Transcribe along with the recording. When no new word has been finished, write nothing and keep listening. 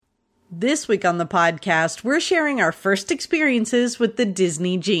This week on the podcast, we're sharing our first experiences with the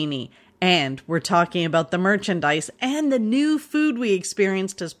Disney Genie. And we're talking about the merchandise and the new food we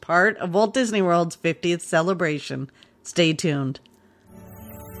experienced as part of Walt Disney World's 50th celebration. Stay tuned.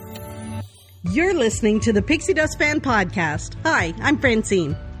 You're listening to the Pixie Dust Fan Podcast. Hi, I'm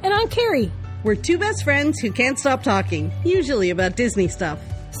Francine. And I'm Carrie. We're two best friends who can't stop talking, usually about Disney stuff.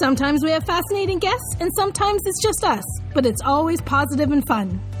 Sometimes we have fascinating guests, and sometimes it's just us. But it's always positive and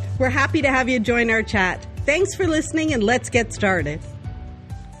fun. We're happy to have you join our chat. Thanks for listening, and let's get started.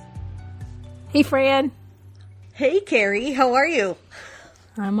 Hey, Fran. Hey, Carrie. How are you?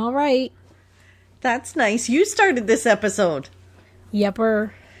 I'm all right. That's nice. You started this episode.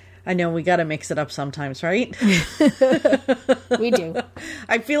 Yepper. I know, we gotta mix it up sometimes, right? We do.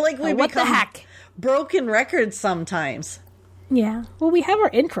 I feel like we what the heck? Broken records sometimes. Yeah. Well, we have our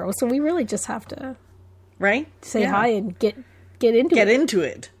intro, so we really just have to... Right? Say hi and get into it. Get into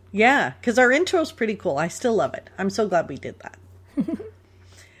it. Yeah, because our intro's pretty cool. I still love it. I'm so glad we did that.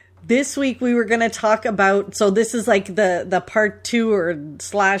 This week we were going to talk about, so this is like the part 2 or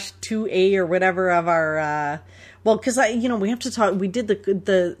 /2A or whatever of our, well, because we have to talk, we did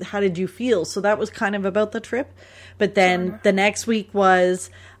the how did you feel? So that was kind of about the trip. But then the next week was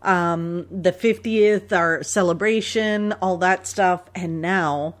the 50th, our celebration, all that stuff. And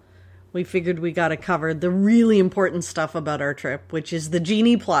now we figured we got to cover the really important stuff about our trip, which is the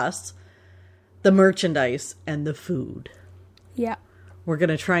Genie Plus, the merchandise, and the food. Yeah. We're going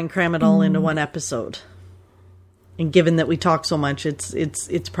to try and cram it all into one episode. And given that we talk so much,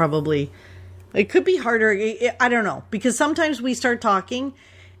 it's probably, it could be harder. I don't know. Because sometimes we start talking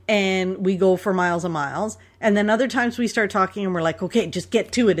and we go for miles and miles. And then other times we start talking and we're like, okay, just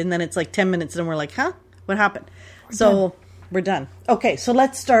get to it. And then it's like 10 minutes and we're like, huh? What happened? We're done. Okay, so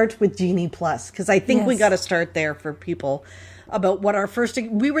let's start with Genie Plus, because I think we got to start there for people about what our first...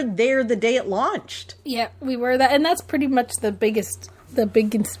 We were there the day it launched. Yeah, we were that, and that's pretty much the biggest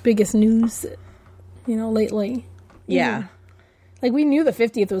news, lately. Yeah. Like, we knew the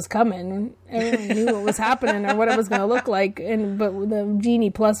 50th was coming. Everyone knew what was happening or what it was going to look like, but the Genie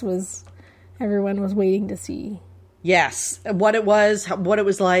Plus everyone was waiting to see. Yes, what it was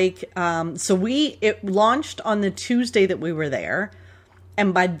like. So it launched on the Tuesday that we were there.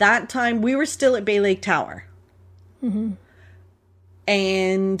 And by that time, we were still at Bay Lake Tower. Mm-hmm.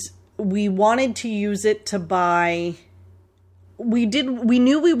 And we wanted to use it to buy... We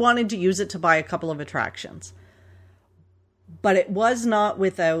knew we wanted to use it to buy a couple of attractions. But it was not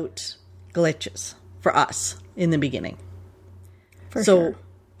without glitches for us in the beginning. For sure.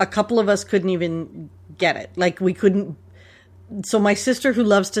 A couple of us couldn't even get it. Like, we couldn't... So my sister, who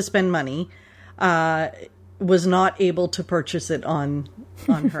loves to spend money, was not able to purchase it on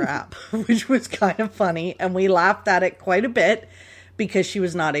her app, which was kind of funny. And we laughed at it quite a bit because she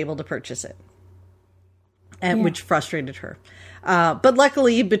was not able to purchase it. Which frustrated her. But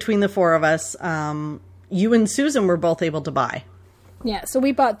luckily, between the four of us, you and Susan were both able to buy. Yeah, so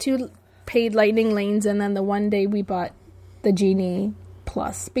we bought 2 paid Lightning Lanes, and then the one day we bought the Genie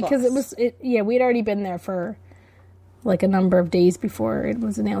Plus. Because we'd already been there for like a number of days before it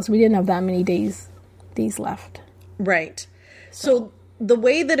was announced. We didn't have that many days left. Right. So the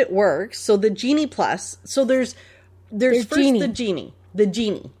way that it works, so the Genie Plus, so there's first Genie. The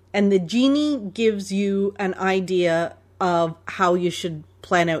Genie. And the Genie gives you an idea of how you should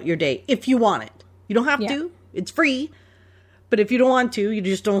plan out your day, if you want it. You don't have to. It's free. But if you don't want to, you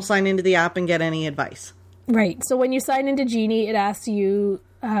just don't sign into the app and get any advice. Right. So when you sign into Genie, it asks you,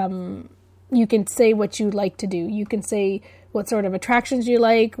 you can say what you like to do. You can say what sort of attractions you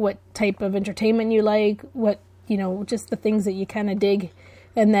like, what type of entertainment you like, what, just the things that you kind of dig.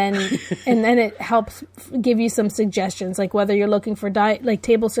 And then it helps give you some suggestions, like whether you're looking for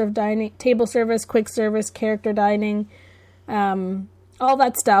table service, quick service, character dining, all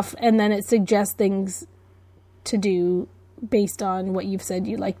that stuff. And then it suggests things to do based on what you've said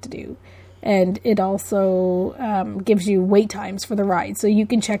you like to do. And it also gives you wait times for the ride, so you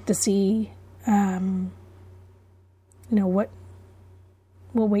can check to see, what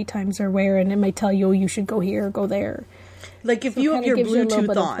wait times are where, and it might tell you, you should go here or go there. Like if you have your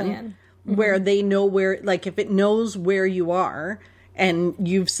Bluetooth on, where they know where, like if it knows where you are, and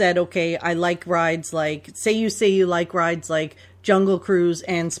you've said, okay, I like rides like, say you like rides like Jungle Cruise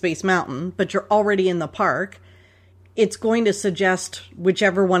and Space Mountain, but you're already in the park, it's going to suggest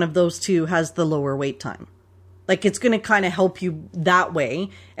whichever one of those two has the lower wait time. Like, it's going to kind of help you that way.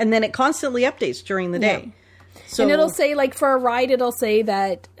 And then it constantly updates during the day. So, and it'll say, like, for a ride, it'll say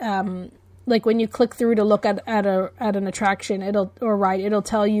that, like when you click through to look at an attraction, it'll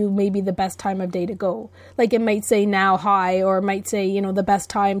tell you maybe the best time of day to go. Like it might say now high, or it might say, you know, the best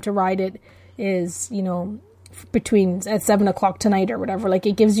time to ride it is, you know, between at 7:00 tonight or whatever. Like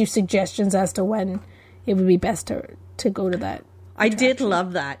it gives you suggestions as to when it would be best to go to that. I did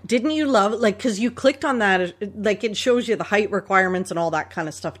love that. Didn't you love it? Like, because you clicked on that, like it shows you the height requirements and all that kind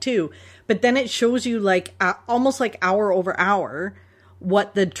of stuff too. But then it shows you like almost like hour over hour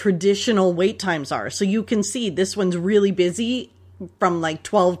what the traditional wait times are. So you can see this one's really busy from like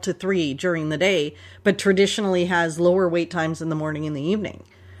 12 to 3 during the day, but traditionally has lower wait times in the morning and the evening,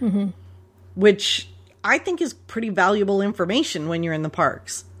 which I think is pretty valuable information when you're in the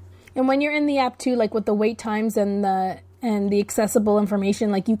parks. And when you're in the app too, like with the wait times and the accessible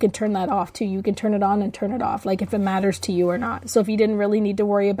information, like you can turn that off too. You can turn it on and turn it off, like if it matters to you or not. So if you didn't really need to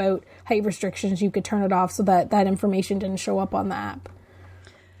worry about height restrictions, you could turn it off so that that information didn't show up on the app.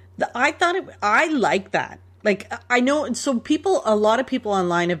 I like that. Like, I know, so a lot of people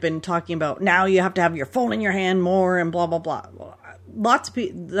online have been talking about now you have to have your phone in your hand more and blah, blah, blah. Lots of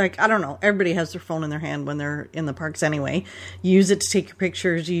people, like, I don't know, everybody has their phone in their hand when they're in the parks anyway. You use it to take your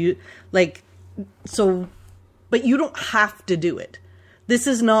pictures, but you don't have to do it. This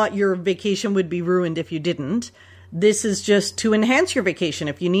is not your vacation would be ruined if you didn't. This is just to enhance your vacation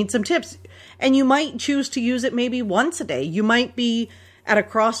if you need some tips. And you might choose to use it maybe once a day. You might be at a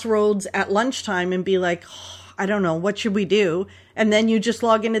crossroads at lunchtime and be like, I don't know, what should we do? And then you just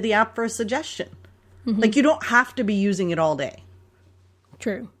log into the app for a suggestion. Like, you don't have to be using it all day.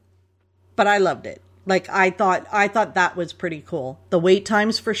 True. But I loved it. Like, I thought that was pretty cool. The wait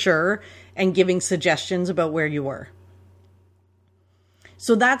times for sure, and giving suggestions about where you were.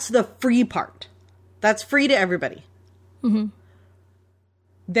 So that's the free part. That's free to everybody.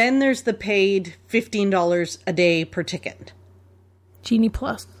 Then there's the paid $15 a day per ticket. Genie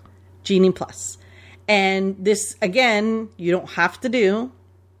Plus. Genie Plus. And this, again, you don't have to do.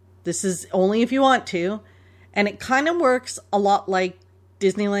 This is only if you want to. And it kind of works a lot like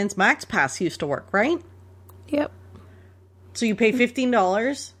Disneyland's Max Pass used to work, right? Yep. So you pay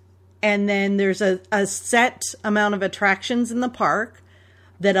 $15, and then there's a set amount of attractions in the park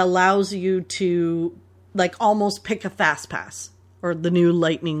that allows you to, like, almost pick a fast pass or the new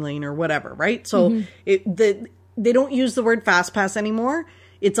lightning lane or whatever, right? So they don't use the word fast pass anymore.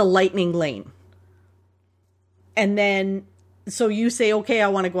 It's a lightning lane. And then, so you say, okay, I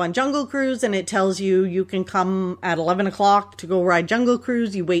want to go on Jungle Cruise, and it tells you can come at 11 o'clock to go ride Jungle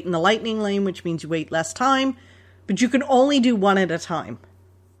Cruise. You wait in the lightning lane, which means you wait less time, but you can only do one at a time.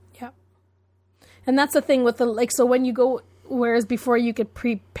 Yep. And that's the thing with the, like, so when you go, whereas before you could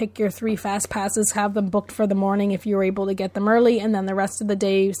pre-pick your 3 fast passes, have them booked for the morning if you were able to get them early, and then the rest of the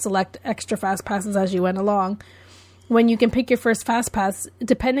day select extra fast passes as you went along. When you can pick your first fast pass,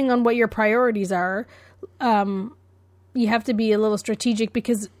 depending on what your priorities are, you have to be a little strategic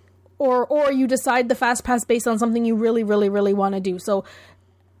because, or you decide the fast pass based on something you really, really, really want to do. So,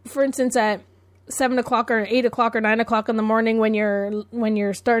 for instance, at 7 o'clock or 8 o'clock or 9 o'clock in the morning, when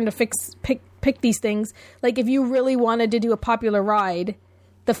you're starting to pick these things, like if you really wanted to do a popular ride,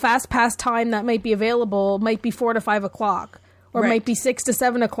 the fast pass time that might be available might be 4 to 5 o'clock. Or might be 6 to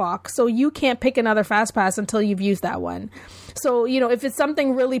 7 o'clock. So you can't pick another fast pass until you've used that one. So, you know, if it's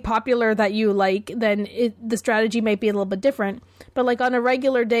something really popular that you like, then the strategy might be a little bit different. But like on a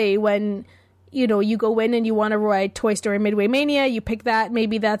regular day when, you know, you go in and you want to ride Toy Story Midway Mania, you pick that.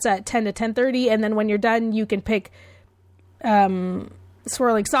 Maybe that's at 10 to 10:30. And then when you're done, you can pick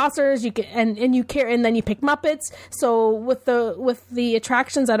Swirling Saucers, you can and then you pick Muppets. So with the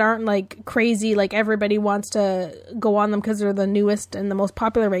attractions that aren't like crazy, like everybody wants to go on them because they're the newest and the most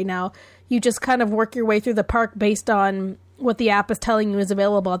popular right now, you just kind of work your way through the park based on what the app is telling you is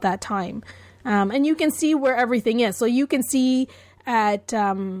available at that time. And you can see where everything is. So you can see at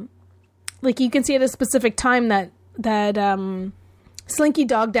a specific time that Slinky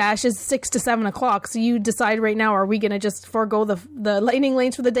Dog Dash is 6 to 7 o'clock. So you decide right now, are we going to just forego the lightning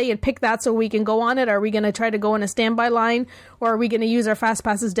lanes for the day and pick that so we can go on it? Are we going to try to go in a standby line, or are we going to use our fast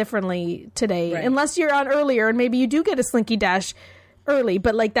passes differently today? Right. Unless you're on earlier and maybe you do get a Slinky Dash early,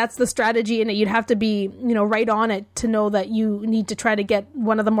 but like that's the strategy in it. You'd have to be, you know, right on it to know that you need to try to get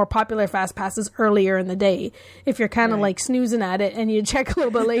one of the more popular fast passes earlier in the day. If you're kind of like snoozing at it and you check a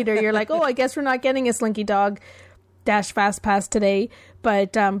little bit later, you're like, oh, I guess we're not getting a Slinky Dog Dash fast pass today.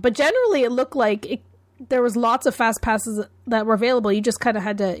 But generally it looked like there was lots of fast passes that were available. You just kind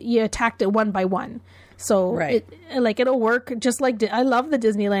of you attacked it one by one. So it'll work just like I love the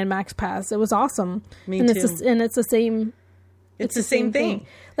Disneyland Max Pass. It was awesome. Me too. It's the same. It's the same thing.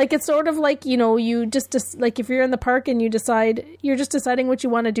 Like, it's sort of like, you know, you just like if you're in the park and you're just deciding what you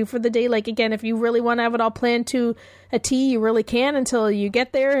want to do for the day. Like, again, if you really want to have it all planned to a T, you really can until you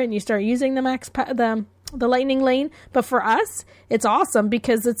get there and you start using the lightning lane. But for us, it's awesome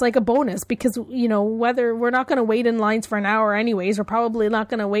because it's like a bonus, because, you know, whether we're not going to wait in lines for an hour anyways, we're probably not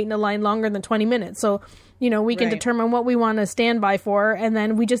going to wait in a line longer than 20 minutes. So, you know, we can determine what we want to stand by for, and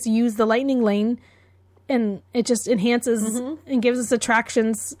then we just use the lightning lane, and it just enhances and gives us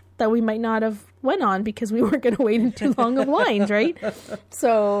attractions that we might not have went on because we weren't going to wait in too long of lines, right?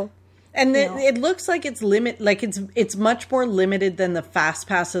 So... And it looks like it's it's much more limited than the fast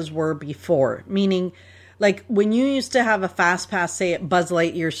passes were before. Meaning, like, when you used to have a fast pass, say at Buzz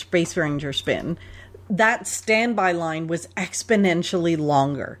Lightyear Space Ranger Spin, that standby line was exponentially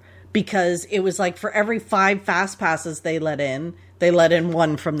longer because it was like for every 5 fast passes they let in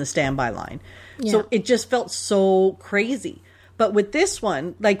 1 from the standby line. Yeah. So it just felt so crazy. But with this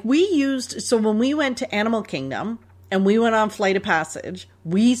one, like, so when we went to Animal Kingdom and we went on Flight of Passage,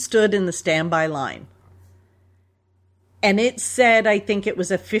 we stood in the standby line. And it said, I think it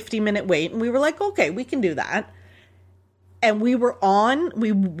was a 50-minute wait. And we were like, okay, we can do that. And we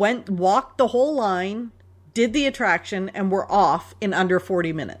walked the whole line, did the attraction, and we're off in under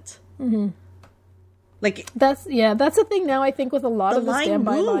 40 minutes. Mm-hmm. Like, that's the thing now, I think, with a lot of the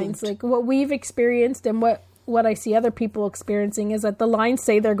standby lines. Like, what we've experienced and what I see other people experiencing is that the lines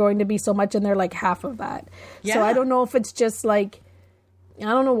say they're going to be so much and they're like half of that. Yeah. So I don't know if it's just like, I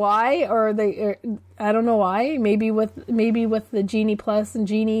don't know why, I don't know why. Maybe with the Genie Plus and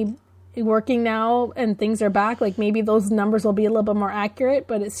Genie working now and things are back, like maybe those numbers will be a little bit more accurate,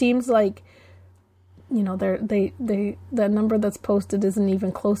 but it seems like, you know, the number that's posted isn't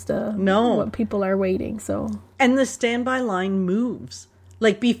even close to what people are waiting. So, and the standby line moves.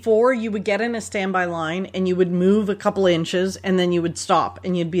 Like, before, you would get in a standby line and you would move a couple inches and then you would stop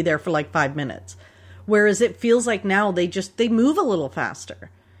and you'd be there for like 5 minutes. Whereas it feels like now they move a little faster.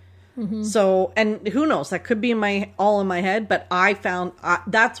 Mm-hmm. So, and who knows, that could be all in my head, but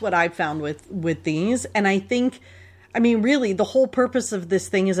that's what I found with these. And I think, I mean, really, the whole purpose of this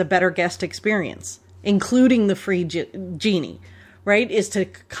thing is a better guest experience, including the free Genie, right? Is to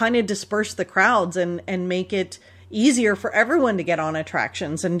kind of disperse the crowds and make it easier for everyone to get on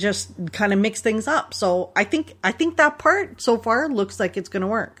attractions and just kind of mix things up. So I think that part so far looks like it's going to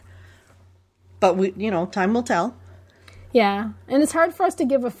work. But time will tell. Yeah. And it's hard for us to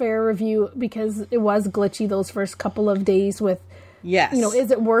give a fair review because it was glitchy those first couple of days with, yes, you know, is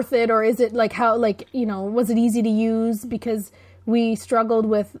it worth it, or is it like how, like, you know, was it easy to use? Because we struggled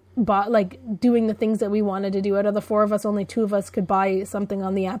with doing the things that we wanted to do. Out of the 4 of us, only 2 of us could buy something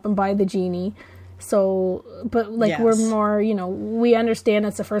on the app and buy the Genie. So, but like, yes, we're more, you know, we understand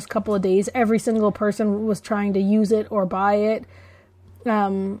it's the first couple of days. Every single person was trying to use it or buy it,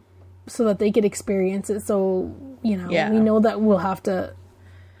 so that they could experience it. So, you know, we know that we'll have to.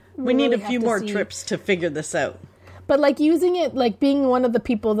 We need a few more trips to figure this out. But like using it, like being one of the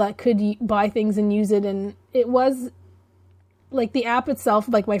people that could buy things and use it, and it was like the app itself,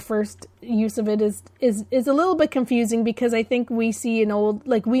 like my first use of it is a little bit confusing because I think we see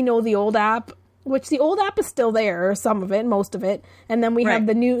we know the old app. Which the old app is still there, some of it, most of it. And then we have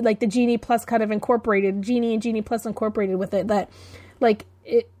the new, like the Genie Plus kind of incorporated, Genie and Genie Plus incorporated with it, that like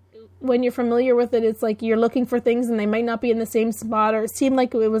it, when you're familiar with it, it's like you're looking for things and they might not be in the same spot, or it seemed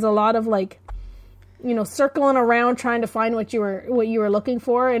like it was a lot of like, you know, circling around trying to find what you were looking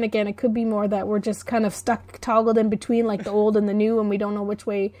for. And again, it could be more that we're just kind of toggled in between like the old and the new and we don't know which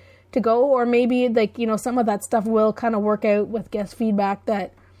way to go. Or maybe like, you know, some of that stuff will kind of work out with guest feedback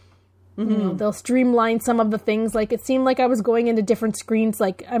that, you know, they'll streamline some of the things. Like, it seemed like I was going into different screens.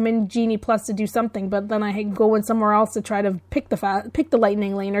 Like, I'm in Genie Plus to do something, but then I go in somewhere else to try to pick the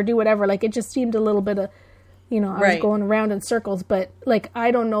lightning lane or do whatever. Like, it just seemed a little bit of, you know, I was going around in circles. But like, I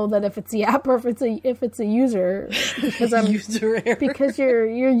don't know that if it's the app or if it's a user, because I'm user error. Because you're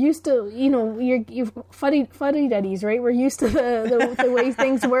used to, you know, you're fuddy duddies, right? We're used to the way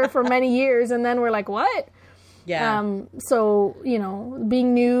things were for many years, and then we're like, what? Yeah. So, you know,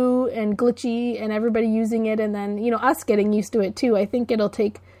 being new and glitchy and everybody using it, and then, you know, us getting used to it too. I think it'll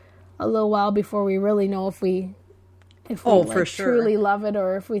take a little while before we really know if we for sure, truly love it,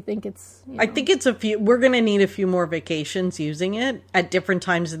 or if we think it's, you know. I think we're going to need a few more vacations using it at different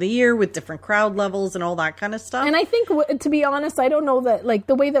times of the year with different crowd levels and all that kind of stuff. And I think, to be honest, I don't know that, like,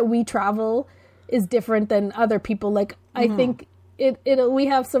 the way that we travel is different than other people. Like, I think we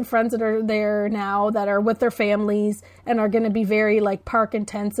have some friends that are there now that are with their families and are going to be very like park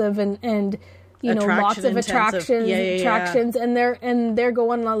intensive and you know, lots of attractions, and they're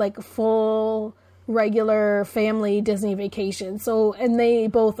going on like full regular family Disney vacation. So, and they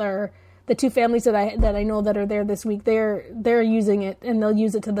both are the two families that I know that are there this week. They're using it, and they'll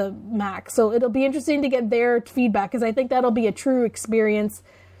use it to the max. So it'll be interesting to get their feedback, because I think that'll be a true experience.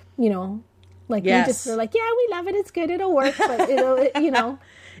 You know, like we just are like, yeah, we love it, it's good, it'll work, but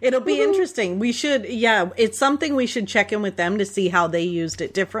it'll be interesting. We should, it's something we should check in with them to see how they used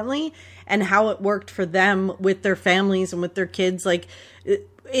it differently and how it worked for them with their families and with their kids. Like,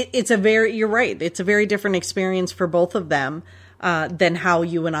 you're right, it's a very different experience for both of them than how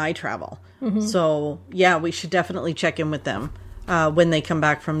you and I travel. Mm-hmm. So, yeah, we should definitely check in with them when they come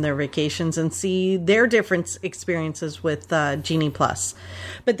back from their vacations and see their different experiences with Genie Plus.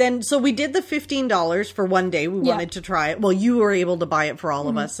 But then, so we did the $15 for one day. We wanted to try it. Well, you were able to buy it for all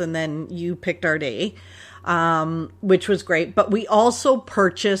of us, and then you picked our day, which was great. But we also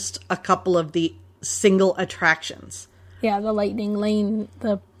purchased a couple of the single attractions. Yeah, the Lightning Lane,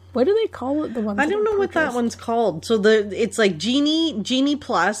 what do they call it? The ones I don't know what that one's called. So it's like Genie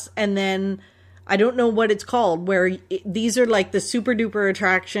Plus, and then I don't know what it's called, where these are like the super duper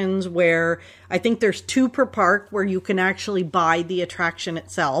attractions where I think there's 2 per park, where you can actually buy the attraction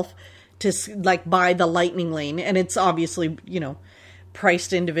itself to like buy the Lightning Lane. And it's obviously,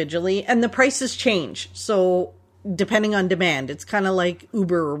 priced individually, and the prices change. So depending on demand, it's kind of like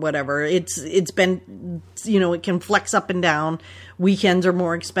Uber or whatever. It's been, it can flex up and down. Weekends are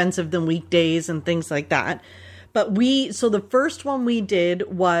more expensive than weekdays and things like that. But so the first one we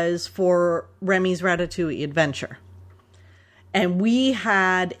did was for Remy's Ratatouille Adventure. And we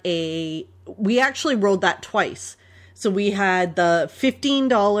actually rode that twice. So we had the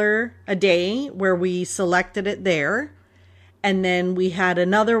 $15 a day where we selected it there. And then we had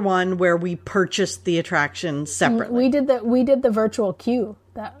another one where we purchased the attraction separately. We did the virtual queue.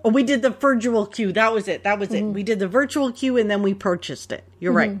 We did the virtual queue. That was it. We did the virtual queue, and then we purchased it.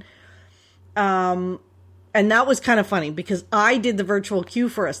 You're right. And that was kind of funny, because I did the virtual queue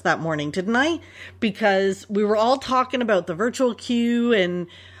for us that morning, didn't I? Because we were all talking about the virtual queue and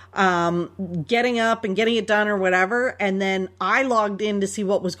getting up and getting it done or whatever. And then I logged in to see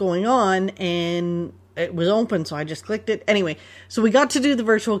what was going on, and it was open, so I just clicked it. Anyway, so we got to do the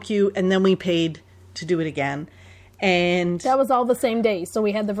virtual queue, and then we paid to do it again. And that was all the same day. So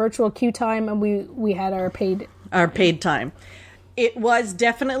we had the virtual queue time, and we had our paid time. It was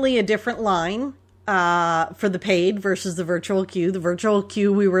definitely a different line for the paid versus the virtual queue. The virtual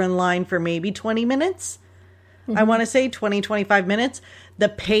queue, we were in line for maybe 20 minutes. Mm-hmm. I want to say 25 minutes. The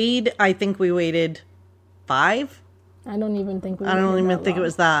paid, I think we waited 5. I don't even think it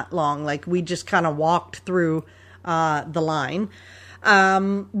was that long. Like, we just kind of walked through the line.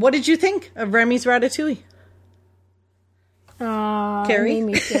 What did you think of Remy's Ratatouille? Carrie? It made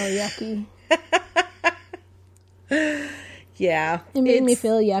me feel yucky. Yeah. It made me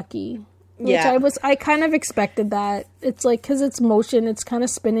feel yucky. Which I kind of expected that. It's like, because it's motion, it's kind of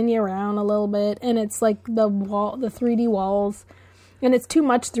spinning you around a little bit. And it's like the 3D walls. And it's too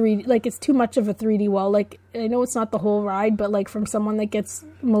much 3D, like, it's too much of a 3D wall. Like, I know it's not the whole ride, but, like, from someone that gets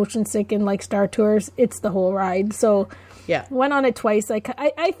motion sick and, like, Star Tours, it's the whole ride. So, went on it twice.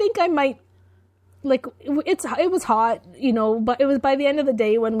 I think I might, like, it was hot, but it was by the end of the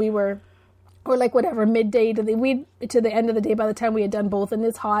day when we were, or, like, whatever, midday to the end of the day by the time we had done both, and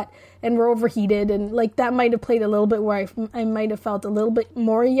it's hot, and we're overheated, and, like, that might have played a little bit where I might have felt a little bit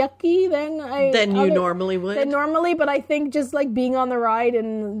more yucky than you normally would. But I think just, like, being on the ride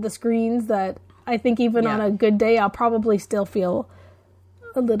and the screens, that I think even on a good day, I'll probably still feel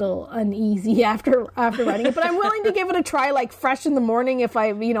a little uneasy after riding it. But I'm willing to give it a try, like, fresh in the morning if I,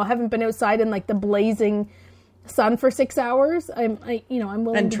 haven't been outside in, like, the blazing sun for 6 hours. I'm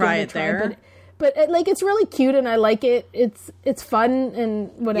willing and to try give it it there. But like, it's really cute, and I like it. It's fun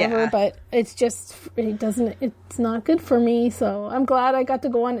and whatever, but it's just, it's not good for me. So I'm glad I got to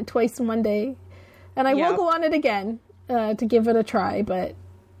go on it twice in one day, and I will go on it again to give it a try. But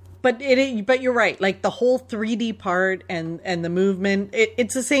you're right. Like, the whole 3D part and the movement,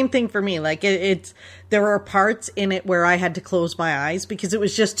 it's the same thing for me. Like, there are parts in it where I had to close my eyes because it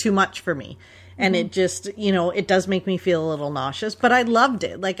was just too much for me. And it just, it does make me feel a little nauseous, but I loved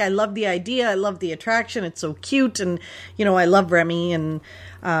it. Like, I love the idea. I love the attraction. It's so cute. And, I love Remy, and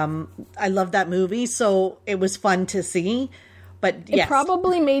I love that movie. So it was fun to see, but yes. It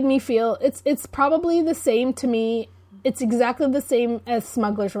probably made me feel, it's probably the same to me. It's exactly the same as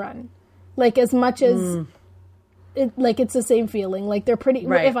Smuggler's Run. Like, as much as it's the same feeling. Like, they're pretty,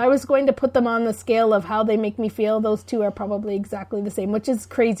 right. If I was going to put them on the scale of how they make me feel, those two are probably exactly the same, which is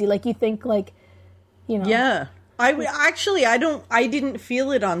crazy. Like, you think, like, Yeah. I didn't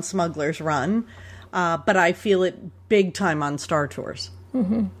feel it on Smuggler's Run, but I feel it big time on Star Tours.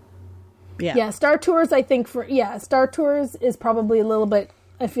 Mm-hmm. Yeah, Star Tours, I think Star Tours is probably a little bit,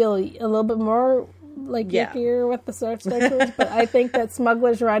 I feel a little bit more like yuckier with the Star Tours, but I think that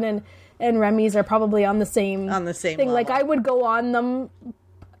Smuggler's Run and Remy's are probably on the same thing. Level. Like, I would go on them,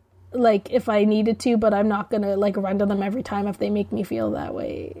 like, if I needed to, but I'm not going to, like, run to them every time if they make me feel that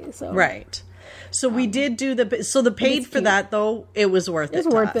way. So right. So we did do the paid for that, though, it was worth it. It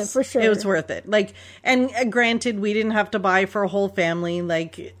was worth it, for sure. It was worth it. Like, and granted, we didn't have to buy for a whole family.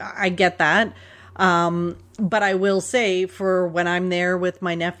 Like, I get that. But I will say, for when I'm there with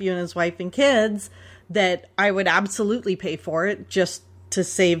my nephew and his wife and kids, that I would absolutely pay for it just to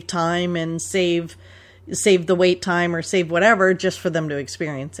save time and save the wait time or save whatever, just for them to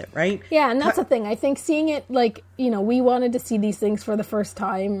experience it, right? Yeah, and that's the thing. I think seeing it, like, we wanted to see these things for the first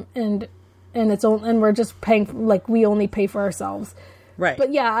time, and we're just paying, like, we only pay for ourselves. Right.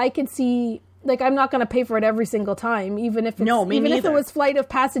 But yeah, I could see, like, I'm not going to pay for it every single time, even if if it was Flight of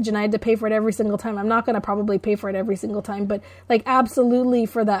Passage and I had to pay for it every single time. I'm not going to probably pay for it every single time, but, like, absolutely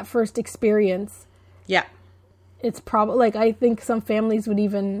for that first experience. Yeah. It's probably, like, I think some families would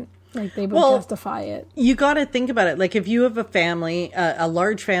even, like, they would justify it. You got to think about it. Like, if you have a family, a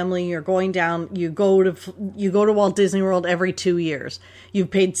large family, you're going down, you go to Walt Disney World every 2 years. You've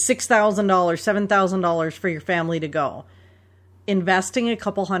paid $6,000, $7,000 for your family to go. Investing a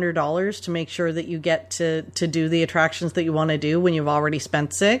couple $100 to make sure that you get to do the attractions that you want to do when you've already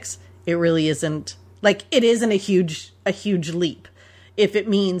spent $6,000, it really isn't, like, it isn't a huge leap. If it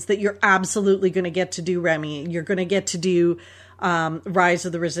means that you're absolutely going to get to do Remy, you're going to get to do Rise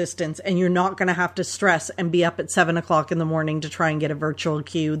of the Resistance, and you're not going to have to stress and be up at 7:00 in the morning to try and get a virtual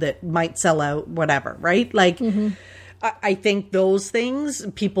queue that might sell out, whatever, right? Like, I think those things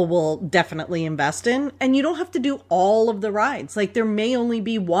people will definitely invest in, and you don't have to do all of the rides. Like, there may only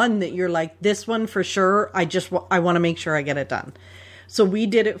be one that you're like, this one for sure, I want to make sure I get it done. So we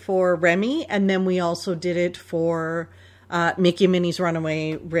did it for Remy, and then we also did it for Mickey and Minnie's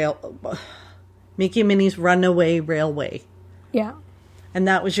Runaway Railway. Yeah. And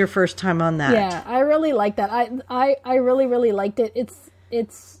that was your first time on that. Yeah, I really like that. I really, really liked it.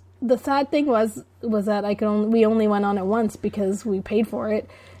 It's the sad thing was that we only went on it once because we paid for it,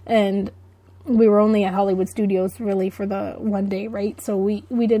 and we were only at Hollywood Studios really for the one day, right? So we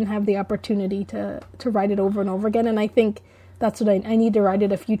didn't have the opportunity to ride it over and over again, and I think that's what I need to ride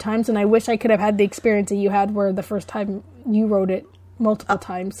it a few times, and I wish I could have had the experience that you had where the first time you rode it multiple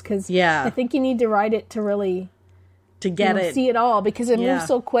times, because I think you need to ride it to really see it all, because it moves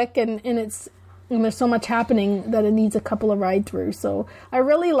so quick, and there's so much happening that it needs a couple of ride throughs. So I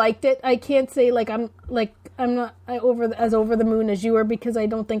really liked it. I can't say I'm not over the moon as you are, because I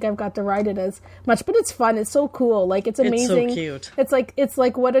don't think I've got to ride it as much, but it's fun. It's so cool. Like, it's amazing. It's so cute. It's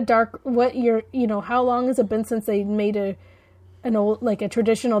like how long has it been since they made a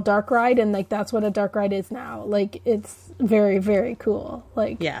traditional dark ride, and like that's what a dark ride is now. Like, it's very, very cool.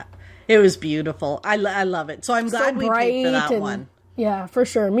 Like, yeah, it was beautiful. I love it. So I'm glad we paid for that one. Yeah, for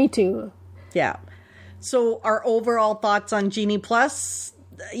sure. Me too. Yeah. So our overall thoughts on Genie Plus,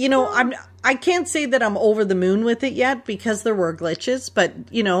 I can't say that I'm over the moon with it yet because there were glitches, but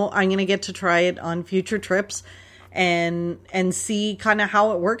I'm going to get to try it on future trips and see kind of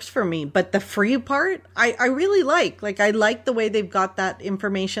how it works for me. But the free part, I really like. Like, I like the way they've got that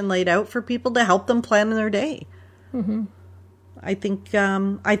information laid out for people to help them plan their day. Mm-hmm. I think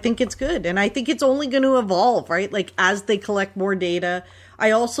it's good, and I think it's only going to evolve, right? Like, as they collect more data.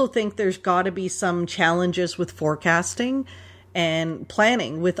 I also think there's got to be some challenges with forecasting and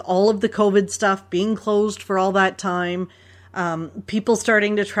planning with all of the COVID stuff being closed for all that time. People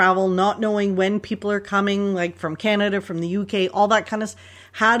starting to travel, not knowing when people are coming, like from Canada, from the UK, all that kind of.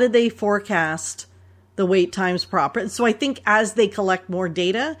 How do they forecast the wait times proper? So I think as they collect more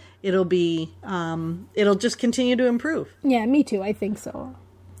data, it'll just continue to improve. Yeah, me too. I think so.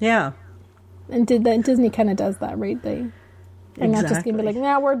 Yeah. And Disney kind of does that, right? They're not just going to be like,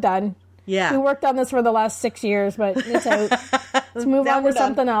 nah, we're done. Yeah. We worked on this for the last 6 years, but it's out. Let's move on to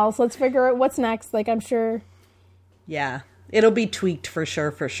something else. Let's figure out what's next. Like, I'm sure. Yeah. It'll be tweaked for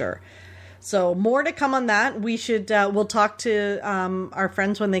sure. So more to come on that. We should, we'll talk to our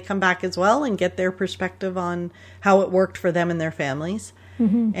friends when they come back as well and get their perspective on how it worked for them and their families.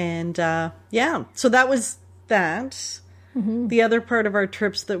 Mm-hmm. And so that was that. Mm-hmm. The other part of our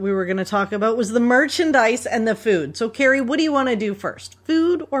trips that we were going to talk about was the merchandise and the food. So, Carrie, what do you want to do first?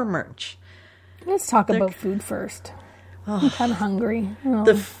 Food or merch? Let's talk about food first. I'm kind of hungry.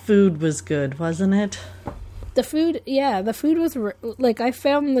 The food was good, wasn't it? The food was, like, I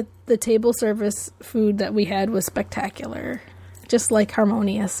found the table service food that we had was spectacular. Just, like,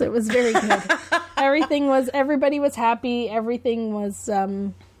 harmonious. It was very good. Everybody was happy. Everything was,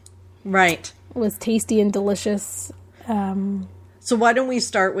 Right. was tasty and delicious. So why don't we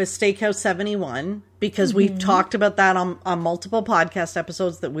start with Steakhouse 71? Because we've talked about that on multiple podcast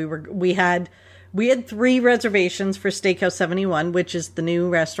episodes that we had 3 reservations for Steakhouse 71, which is the new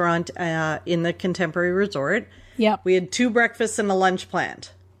restaurant in the Contemporary Resort. Yep. We had 2 breakfasts and a lunch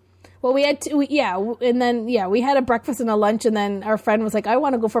planned. Well, we had we had a breakfast and a lunch, and then our friend was like, I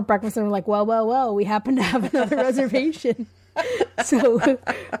want to go for breakfast, and we're like, well, we happen to have another reservation. So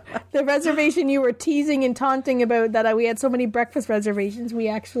the reservation you were teasing and taunting about, that we had so many breakfast reservations, we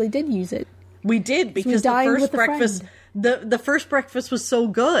actually did use it. We did, because the first breakfast was so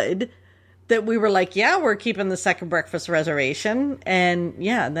good that we were like, yeah, we're keeping the second breakfast reservation. And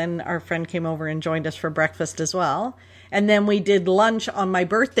yeah, then our friend came over and joined us for breakfast as well. And then we did lunch on my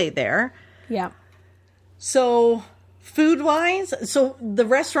birthday there. Yeah. So food-wise, so the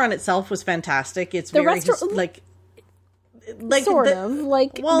restaurant itself was fantastic. It's the very the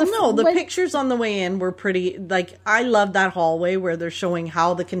pictures on the way in were pretty, like, I love that hallway where they're showing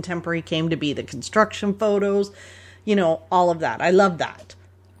how the Contemporary came to be, the construction photos, you know, all of that. I love that.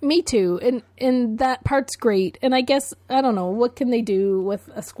 Me too. And that part's great. And I guess, I don't know, what can they do with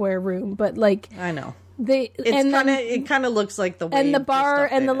a square room? But like, I know. It kind of looks like the way, and the bar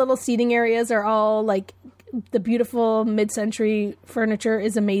and the little seating areas are all like, the beautiful mid-century furniture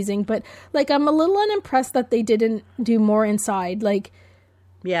is amazing, but like, I'm a little unimpressed that they didn't do more inside. Like,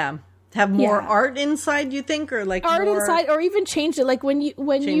 have more art inside, you think, or like art inside, or even change it. Like when you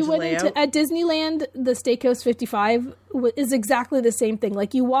went into at Disneyland, the Steakhouse 55 is exactly the same thing.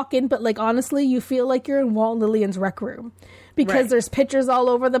 Like, you walk in, but like, honestly, you feel like you're in Walt and Lillian's rec room, because there's pictures all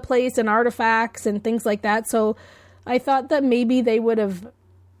over the place and artifacts and things like that. So I thought that maybe they would have,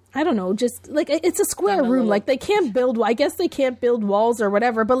 I don't know, just like, it's a square room. Like, they can't build, I guess they can't build walls or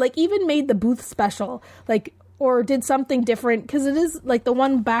whatever, but like, even made the booth special, like, or did something different, because it is like the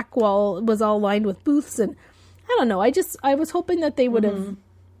one back wall was all lined with booths, and I don't know, I was hoping that they would have,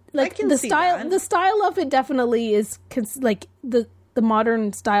 like, the style of it definitely is like the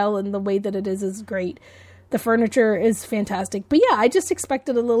modern style, and the way that it is great. The furniture is fantastic, but yeah, I just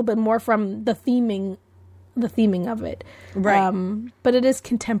expected a little bit more from the theming of it, right? But it is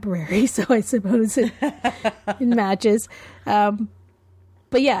contemporary, so I suppose it matches.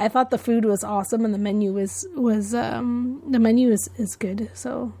 But yeah, I thought the food was awesome, and the menu is good.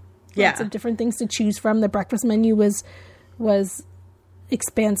 So lots of different things to choose from. The breakfast menu was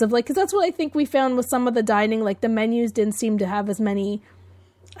expansive, like, because that's what I think we found with some of the dining. Like, the menus didn't seem to have as many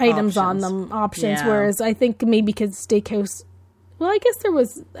items on them, whereas I think maybe because Steakhouse. Well, I guess there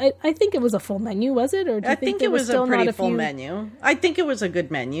was. I think it was a full menu, was it? Or do you think it was a pretty full menu. I think it was a good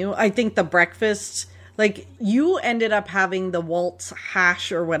menu. I think the breakfast, like, you ended up having the Waltz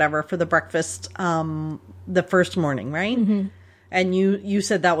hash or whatever for the breakfast the first morning, right? Mm-hmm. And you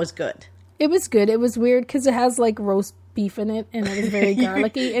said that was good. It was good. It was weird because it has like roast beef in it, and it was very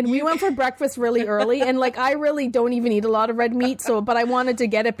garlicky. And we went for breakfast really early, and like, I really don't even eat a lot of red meat, but I wanted to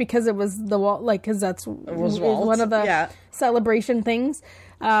get it because it was because that's one of the celebration things.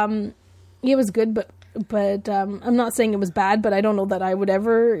 It was good, but I'm not saying it was bad, but I don't know that I would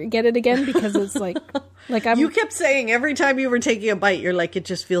ever get it again, because it's like you kept saying every time you were taking a bite, you're like, it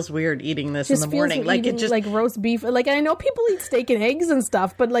just feels weird eating this in the morning, like, it just like roast beef. Like, I know people eat steak and eggs and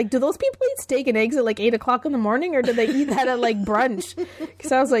stuff, but like, do those people eat steak and eggs at like 8:00 in the morning, or do they eat that at like brunch?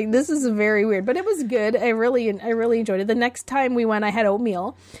 Because I was like, this is very weird, but it was good. I really enjoyed it. The next time we went, I had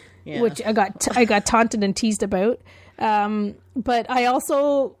oatmeal, which I got taunted and teased about. But I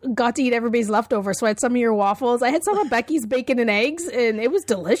also got to eat everybody's leftovers. So I had some of your waffles. I had some of Becky's bacon and eggs, and it was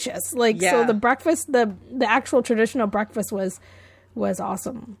delicious. Like, so the breakfast, the actual traditional breakfast was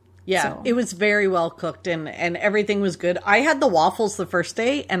awesome. Yeah, so. It was very well cooked, and everything was good. I had the waffles the first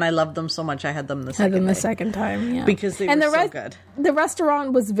day, and I loved them so much I had them the second time. Yeah. Because they were so good. The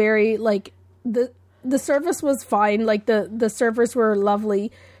restaurant was very, like, the service was fine. Like, the servers were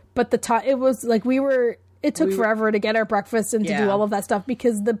lovely, but it was like it took forever to get our breakfast and to do all of that stuff,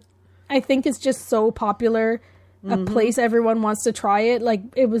 because I think it's just so popular a place, everyone wants to try it. Like,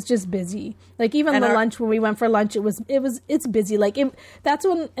 it was just busy. Like, even the lunch, when we went for lunch, it's busy. Like,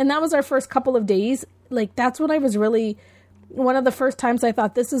 that was our first couple of days. Like, that's when I was really, one of the first times I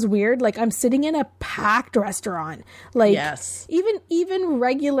thought, this is weird. Like, I'm sitting in a packed restaurant. Like, even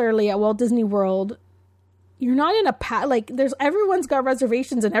regularly at Walt Disney World, you're not in a like, everyone's got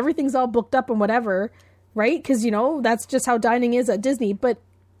reservations and everything's all booked up and whatever. Right? Because, that's just how dining is at Disney. But,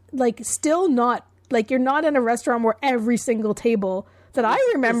 like, still not, like, you're not in a restaurant where every single table that I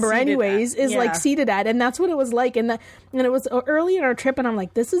remember anyways is like seated at. And that's what it was like. And it was early in our trip, and I'm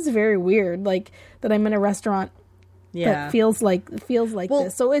like, this is very weird. Like, that I'm in a restaurant that feels like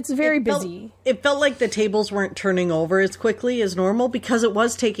this. So it's very busy. It felt like the tables weren't turning over as quickly as normal because it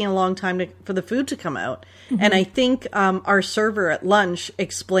was taking a long time for the food to come out. Mm-hmm. And I think our server at lunch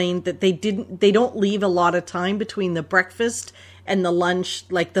explained that they don't leave a lot of time between the breakfast and the lunch,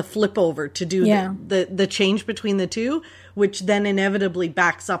 like the flip over to do the change between the two, which then inevitably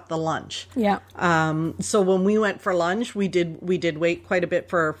backs up the lunch. Yeah. So when we went for lunch, we did wait quite a bit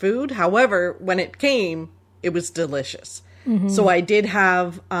for our food. However, when it came, it was delicious. Mm-hmm. So I did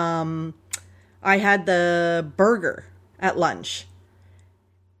have, I had the burger at lunch.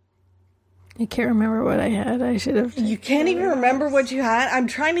 I can't remember what I had. I should have. You can't even remember what you had? I'm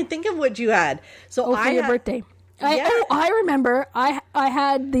trying to think of what you had. So for your birthday. I remember. I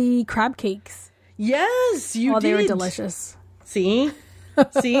had the crab cakes. Yes, you did. They were delicious. See?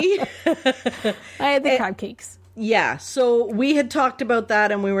 I had the crab cakes. Yeah, so we had talked about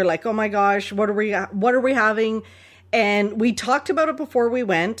that and we were like, oh my gosh, what are we having? And we talked about it before we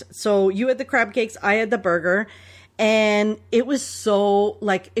went. So you had the crab cakes, I had the burger, and it was so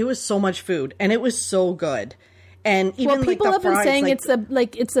much food and it was so good. And even people have been fries, saying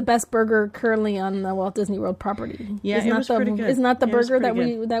it's the best burger currently on the Walt Disney World property. Yeah, it was pretty good. Isn't that the burger that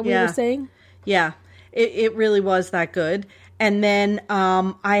we were saying? Yeah, it really was that good. And then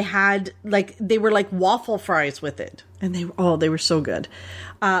I had they were like waffle fries with it, and they were so good.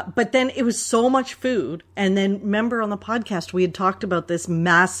 But then it was so much food. And then remember on the podcast we had talked about this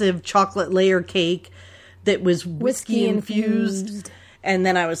massive chocolate layer cake that was whiskey infused. And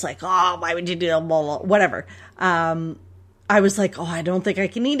then I was like, oh, why would you do that? Blah, blah, whatever. I was like, oh, I don't think I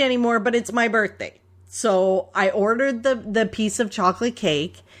can eat anymore, but it's my birthday. So I ordered the piece of chocolate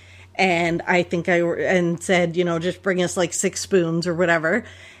cake. And I think said, just bring us like 6 spoons or whatever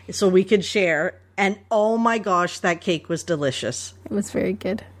so we could share. And oh my gosh, that cake was delicious. It was very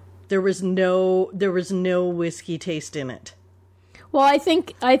good. There was no whiskey taste in it. Well, I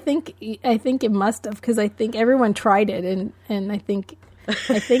think it must have, because I think everyone tried it, and I think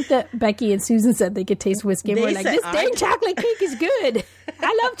that Becky and Susan said they could taste whiskey. And we're like, this dang chocolate cake is good.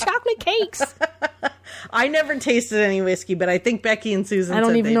 I love chocolate cakes. I never tasted any whiskey, but I think Becky and Susan I don't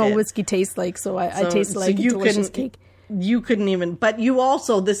said even know did. what whiskey tastes like, so I tasted like a delicious cake. You couldn't even, but you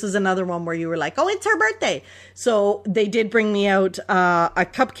also, this is another one where you were like, oh, it's her birthday. So they did bring me out a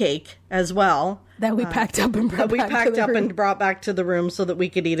cupcake as well. That we packed up and brought back to the room so that we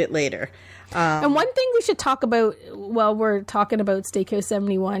could eat it later. And one thing we should talk about while we're talking about Steakhouse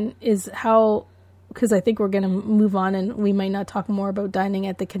 71 is how, because I think we're going to move on and we might not talk more about dining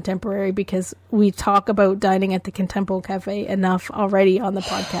at the Contemporary because we talk about dining at the Contempo Cafe enough already on the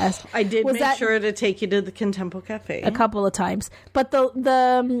podcast. I did make sure to take you to the Contempo Cafe a couple of times, but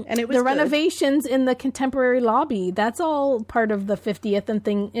the renovations in the Contemporary lobby, that's all part of the 50th and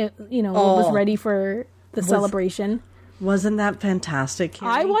thing. It was ready for the celebration. Wasn't that fantastic,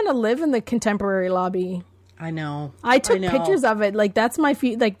 Carrie? I want to live in the Contemporary lobby. I know. I took pictures of it. Like that's my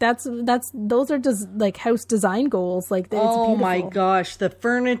those are just like house design goals. Like it's beautiful. My gosh, the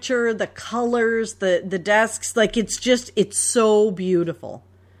furniture, the colors, the desks, like it's so beautiful.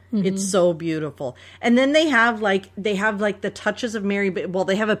 Mm-hmm. It's so beautiful. And then they have the touches of Mary. Well,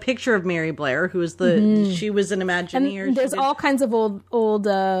 they have a picture of Mary Blair, who is she was an Imagineer. And there's all kinds of old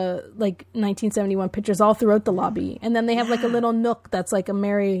 1971 pictures all throughout the lobby. And then they have like a little nook that's like a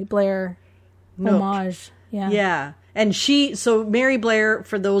Mary Blair homage. Yeah. And so Mary Blair,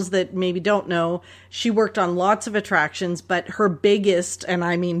 for those that maybe don't know, she worked on lots of attractions, but her biggest, and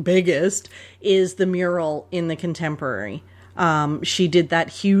I mean biggest, is the mural in the Contemporary. She did that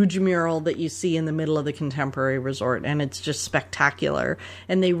huge mural that you see in the middle of the Contemporary Resort, and it's just spectacular.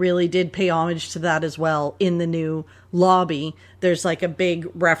 And they really did pay homage to that as well in the new lobby. There's like a big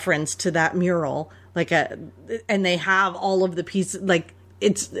reference to that mural, and they have all of the pieces, like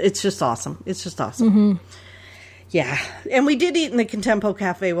it's just awesome. It's just awesome. Mm-hmm. Yeah. And we did eat in the Contempo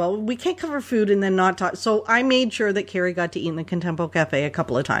Cafe. Well, we can't cover food and then not talk. So I made sure that Carrie got to eat in the Contempo Cafe a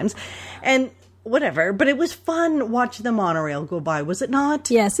couple of times. And whatever. But it was fun watching the monorail go by, was it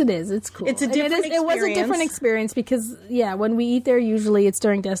not? Yes, it is. It's cool. It's a different experience. It was a different experience because, when we eat there, usually it's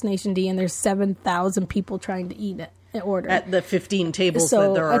during Destination D and there's 7,000 people trying to eat it. Order at the 15 tables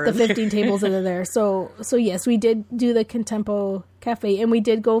that there are. At the 15 tables that are there. So yes, we did do the Contempo Cafe, and we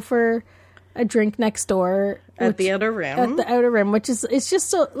did go for a drink next door at the Outer Rim. At the Outer Rim, which is it's just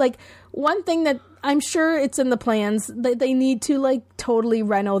so like one thing that I'm sure it's in the plans that they need to like totally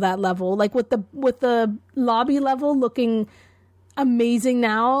reno that level, like with the lobby level looking amazing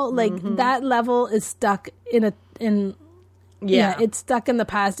now. Like that level is stuck in Yeah. it's stuck in the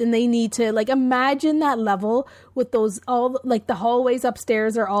past, and they need to, like, imagine that level with those, all, like, the hallways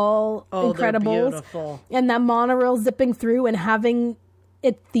upstairs are all incredible. They're beautiful. And that monorail zipping through and having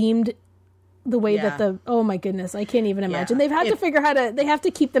it themed the way that oh my goodness, I can't even imagine. They've had to figure how to, they have to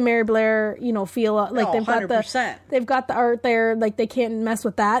keep the Mary Blair, feel, like, they've 100%. They've got the art there, like, they can't mess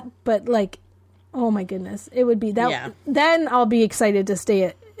with that, but, like, oh my goodness, it would be that. Yeah. Then I'll be excited to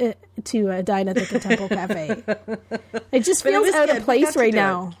stay to dine at the Contempo Cafe. It just feels out of place right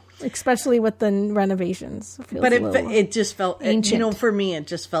now, especially with the renovations. It just felt ancient. For me, it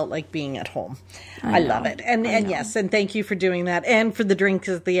just felt like being at home. I love it, and yes, and thank you for doing that, and for the drinks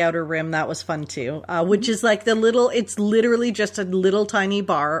at the Outer Rim. That was fun too. Which is like it's literally just a little tiny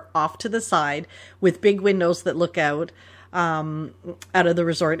bar off to the side with big windows that look out of the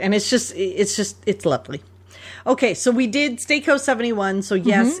resort, and it's lovely. Okay, so we did Steakhouse 71. So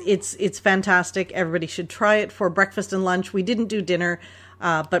yes, it's fantastic. Everybody should try it for breakfast and lunch. We didn't do dinner,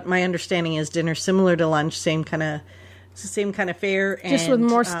 but my understanding is dinner similar to lunch, same kind of fare, just with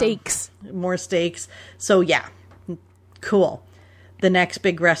more steaks. More steaks. So yeah, cool. The next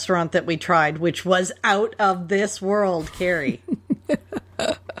big restaurant that we tried, which was out of this world, Carrie.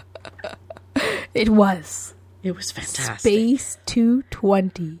 It was fantastic. Space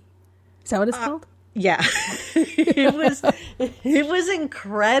 220. Is that what it's called? Yeah, it was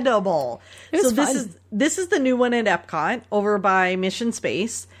incredible. This is the new one at Epcot over by Mission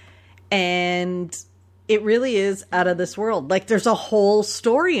Space, and it really is out of this world. Like, there's a whole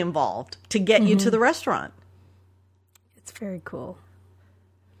story involved to get you to the restaurant. It's very cool.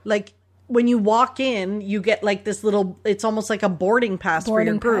 Like, when you walk in, you get like this little, it's almost like a boarding pass for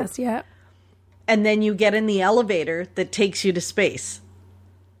your group. Yeah. And then you get in the elevator that takes you to space.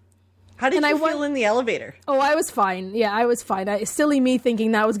 How did you feel in the elevator? Oh, I was fine. Yeah, I was fine. Silly me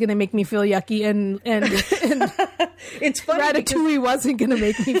thinking that was going to make me feel yucky, and it's funny Ratatouille wasn't going to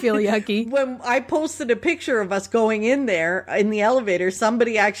make me feel yucky. When I posted a picture of us going in there in the elevator,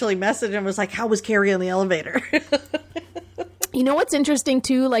 somebody actually messaged and was like, "How was Carrie on the elevator?" You know what's interesting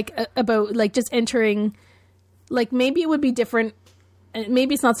too, like about like just entering, like maybe it would be different.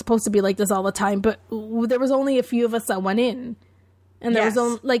 Maybe it's not supposed to be like this all the time, but there was only a few of us that went in. And there was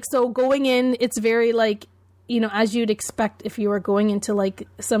only, like, so going in, it's very, like, as you'd expect if you were going into, like,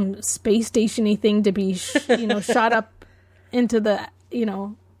 some space station-y thing to be, shot up into the,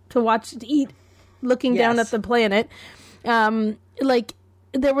 to eat, looking down at the planet. Like,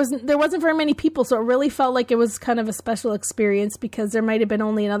 there wasn't very many people, so it really felt like it was kind of a special experience because there might have been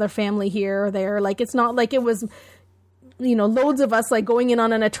only another family here or there. Like, it's not like it was, loads of us, like, going in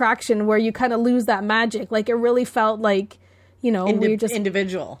on an attraction where you kind of lose that magic. Like, it really felt like, we're just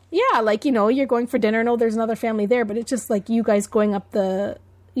individual. Yeah, like, you're going for dinner. No, there's another family there, but it's just like you guys going up the,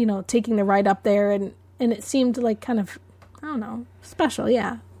 taking the ride up there, and it seemed like kind of, I don't know, special.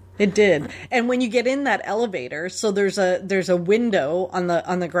 Yeah, it did. And when you get in that elevator, so there's a window on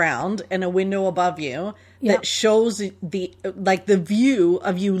the ground and a window above you that shows the view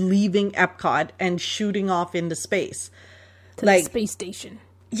of you leaving Epcot and shooting off into space, to the space station.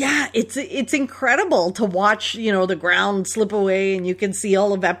 Yeah, it's incredible to watch, the ground slip away and you can see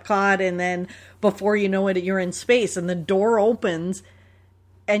all of Epcot, and then before you know it, you're in space and the door opens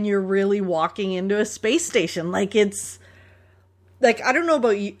and you're really walking into a space station. Like, it's like, I don't know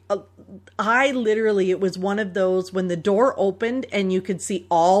about you. It was one of those when the door opened and you could see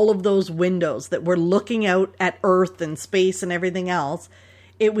all of those windows that were looking out at Earth and space and everything else.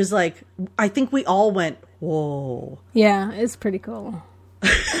 It was like, I think we all went, whoa. Yeah, it's pretty cool.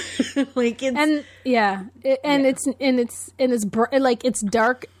 Like, it's, and it's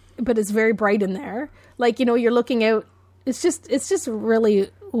dark, but it's very bright in there. Like, you're looking out. It's just really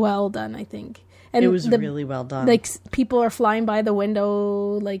well done, I think. And it was really well done. Like, people are flying by the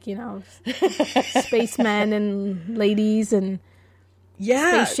window, like, spacemen and ladies and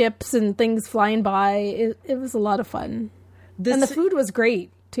spaceships and things flying by. It was a lot of fun. And the food was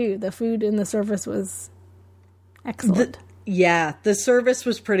great too. The food and the service was excellent. The service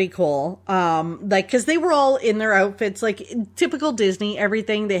was pretty cool. Because they were all in their outfits, like typical Disney,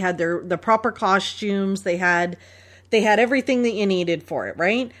 everything. They had the proper costumes. They had everything that you needed for it,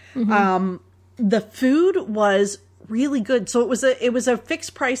 right? Mm-hmm. The food was really good. So it was a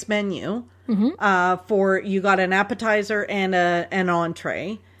fixed price menu. Mm-hmm. For you got an appetizer and an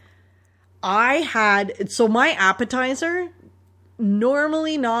entree. My appetizer,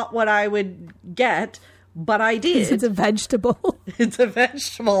 normally not what I would get, but I did. It's a vegetable. It's a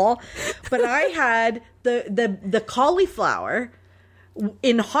vegetable. But I had the cauliflower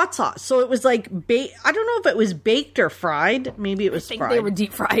in hot sauce. So it was like, I don't know if it was baked or fried. Maybe it was fried. They were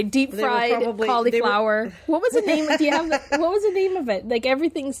deep fried cauliflower. What was the name? Do you have what was the name of it? Like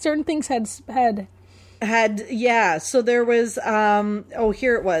everything, certain things had. Yeah. So there was,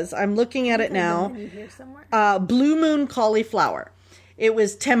 here it was. I'm looking at it now. Blue Moon cauliflower. It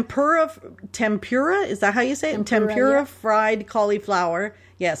was tempura. Is that how you say it? Tempura fried cauliflower.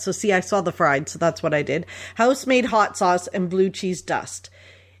 Yeah, so see, I saw the fried, so that's what I did. House-made hot sauce and blue cheese dust.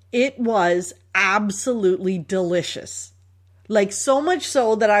 It was absolutely delicious. Like, so much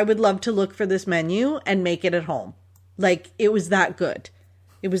so that I would love to look for this menu and make it at home. Like, it was that good.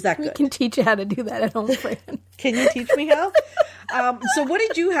 It was that good. I can teach you how to do that at home, Fran. Can you teach me how? So what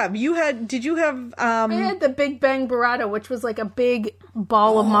did you have? Did you have... I had the Big Bang Burrata, which was like a big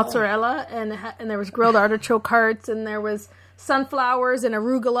ball of mozzarella, and there was grilled artichoke hearts, and there was sunflowers and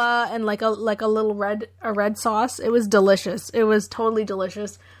arugula and like a little red sauce. It was delicious. It was totally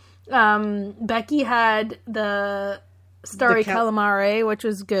delicious. Becky had the Starry Calamare, which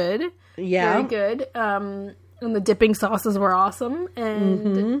was good. Yeah. Very good. And the dipping sauces were awesome.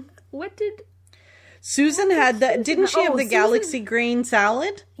 And what did... Susan had that. Didn't she have the Galaxy grain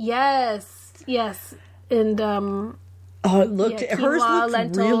salad? Yes. And it looked... hers looked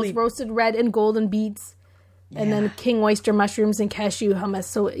lentils, really... roasted red and golden beets. And then king oyster mushrooms and cashew hummus.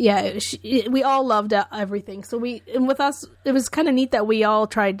 So yeah, we all loved everything. So with us, it was kind of neat that we all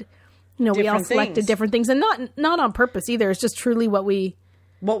tried, we all selected different things, and not on purpose either. It's just truly what we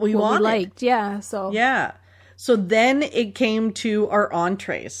wanted. We liked. Yeah. So yeah. So then it came to our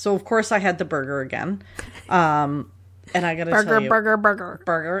entrees. So of course I had the burger again. And I gotta tell you,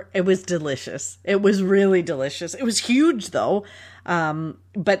 burger. It was delicious. It was really delicious. It was huge though. The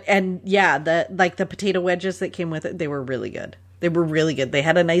potato wedges that came with it, they were really good. They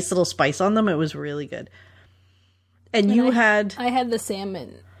had a nice little spice on them. It was really good. And I had the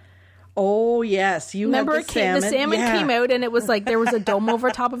salmon. Oh yes, remember had the salmon. The salmon came out, and it was like there was a dome over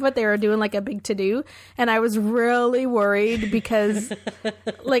top of it. They were doing like a big to-do, and I was really worried because,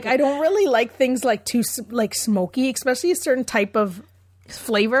 like, I don't really like things like too like smoky, especially a certain type of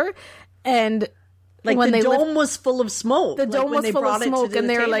flavor, and. Like when the dome was full of smoke. The dome was full of smoke, and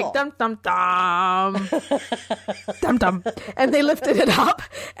they were like, dum, dum, dum. Dum, dum. And they lifted it up,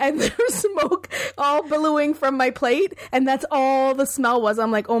 and there was smoke all billowing from my plate, and that's all the smell was.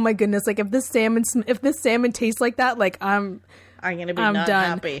 I'm like, oh my goodness, like if this salmon tastes like that, like I'm gonna be not done.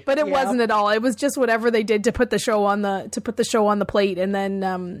 Happy. But it wasn't at all. It was just whatever they did to put the show on the plate, and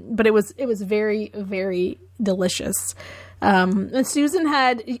then but it was very, very delicious. And Susan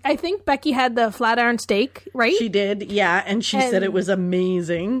I think Becky had the flat iron steak, right? She did, yeah, and she said it was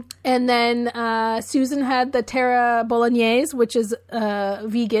amazing. And then Susan had the terra bolognese, which is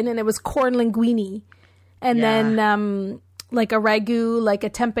vegan, and it was corn linguine. And then like a ragu, like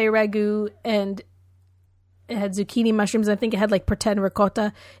a tempeh ragu, and it had zucchini mushrooms. I think it had like pretend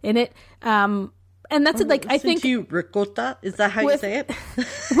ricotta in it. And that's it. Like I think ricotta, is that how you say it?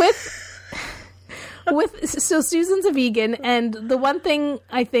 So Susan's a vegan, and the one thing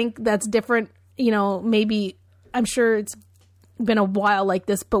I think that's different, maybe I'm sure it's been a while like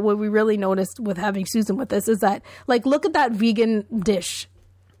this, but what we really noticed with having Susan with us is that, like, look at that vegan dish.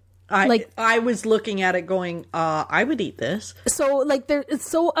 I was looking at it going, I would eat this. So, like, it's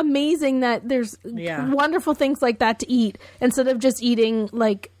so amazing that there's wonderful things like that to eat instead of just eating,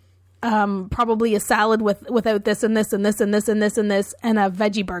 like, probably a salad without this and this and this and this and this and this and a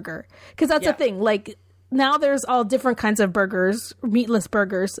veggie burger, because that's the thing. Like now there's all different kinds of burgers, meatless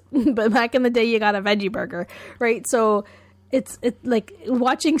burgers, but back in the day you got a veggie burger, right? So it's like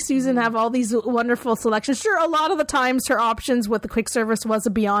watching Susan have all these wonderful selections. Sure, a lot of the times her options with the quick service was a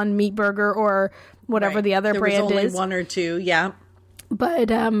Beyond Meat burger or whatever the other brand is. There was only one or two, yeah.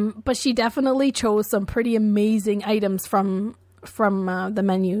 But she definitely chose some pretty amazing items from the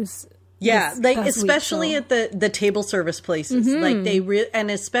menus. Yeah, like especially at the table service places, like and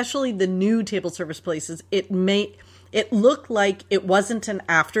especially the new table service places, it looked like it wasn't an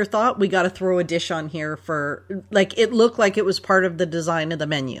afterthought. We got to throw a dish on here it looked like it was part of the design of the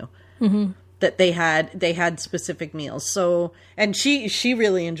menu that they had specific meals. So, and she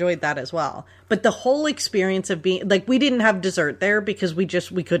really enjoyed that as well. But the whole experience of being like, we didn't have dessert there because we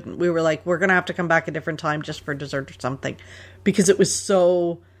couldn't. We were like, we're gonna have to come back a different time just for dessert or something, because it was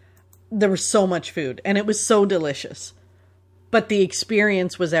there was so much food and it was so delicious. But the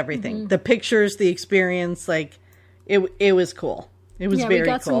experience was everything. The pictures, the experience, like it was cool. It was very cool. We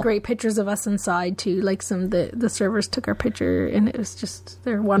got some great pictures of us inside too. Like the servers took our picture, and it was just,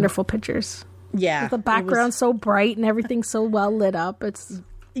 they're wonderful pictures. Yeah. With the background so bright and everything so well lit up.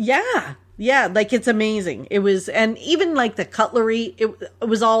 Yeah. Yeah, like it's amazing. It was, and even like the cutlery, it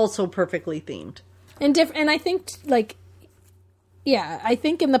was all so perfectly themed. And I think like, yeah, I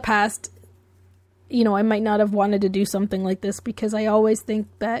think in the past, you know, I might not have wanted to do something like this because I always think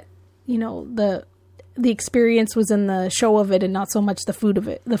that, you know, the experience was in the show of it and not so much the food of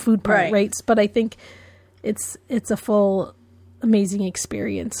it, the food part, right? But I think it's a full amazing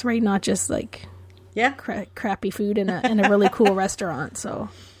experience, right? Not just like crappy food in a really cool restaurant. So,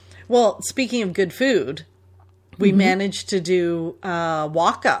 well, speaking of good food, we managed to do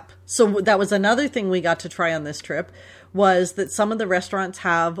walk up. So that was another thing we got to try on this trip, was that some of the restaurants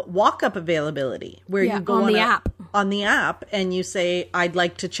have walk up availability where you go on the app and you say, I'd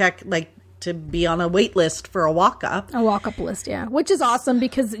like to check, like, to be on a wait list for a walk up list. Yeah. Which is awesome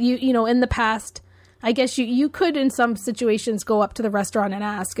because you know, in the past, I guess you could in some situations go up to the restaurant and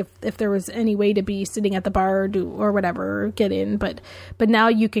ask if there was any way to be sitting at the bar or whatever, or get in. But now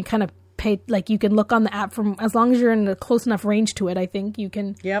you can kind of pay, like you can look on the app from, as long as you're in a close enough range to it, I think you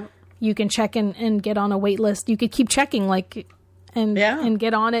can, you can check and get on a wait list. You could keep checking and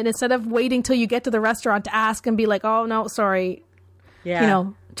get on it instead of waiting till you get to the restaurant to ask and be like, oh no, sorry. Yeah. You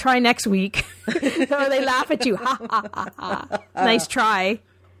know, try next week. Or they laugh at you. Ha, ha, ha, ha. Nice try.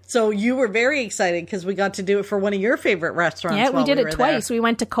 So you were very excited because we got to do it for one of your favorite restaurants. Yeah, we did it twice. There. We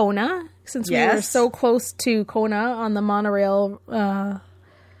went to Kona since we were so close to Kona on the monorail,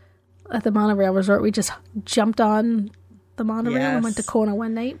 at the monorail resort. We just jumped on the monorail and went to Kona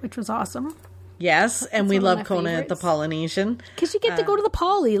one night, which was awesome. Yes, and we love Kona at the Polynesian. Because you get to go to the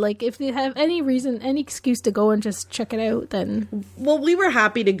Poly. Like, if you have any reason, any excuse to go and just check it out, then... Well, we were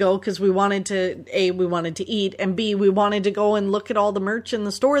happy to go because we wanted to, A, we wanted to eat, and B, we wanted to go and look at all the merch in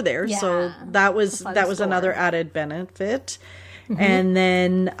the store there. Yeah, so that was another added benefit. And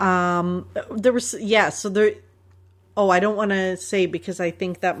then there was... Yeah, so there... Oh, I don't want to say because I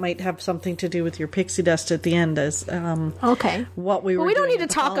think that might have something to do with your pixie dust at the end. As okay, what we were. Well, we don't need to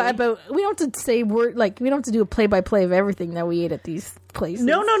talk about. We don't have to say we don't have to do a play-by-play of everything that we ate at these places.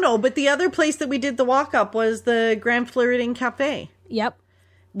 No. But the other place that we did the walk up was the Grand Floridian Cafe. Yep.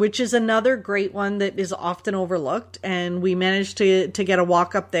 Which is another great one that is often overlooked, and we managed to get a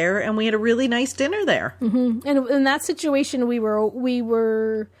walk up there, and we had a really nice dinner there. And in that situation,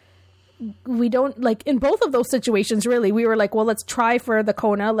 we don't, like, in both of those situations, really, we were like, well, let's try for the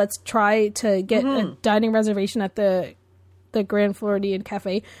Kona. Let's try to get a dining reservation at the Grand Floridian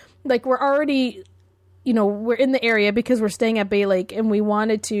Cafe. Like, we're already, you know, we're in the area because we're staying at Bay Lake and we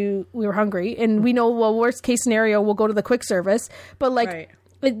were hungry. And we know, well, worst case scenario, we'll go to the quick service. But, like,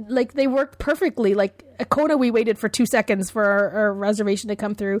 they worked perfectly. Like, at Kona, we waited for 2 seconds for our reservation to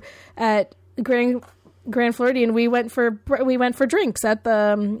come through. At Grand Floridian, we went for drinks at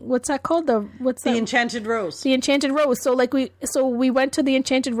the what's that called? The Enchanted Rose. The Enchanted Rose. So we went to the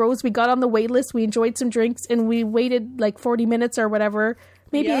Enchanted Rose. We got on the wait list. We enjoyed some drinks, and we waited like 40 minutes or whatever,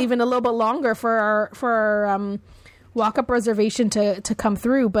 maybe even a little bit longer for our walk up reservation to come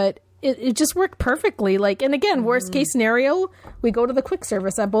through. But it just worked perfectly. Like, and again, worst case scenario, we go to the quick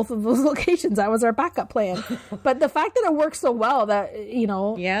service at both of those locations. That was our backup plan. But the fact that it works so well, that, you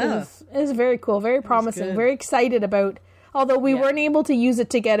know, is very cool, very promising, very excited about. Although we weren't able to use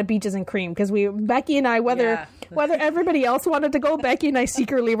it to get a Beaches and Cream because Becky and I, whether everybody else wanted to go, Becky and I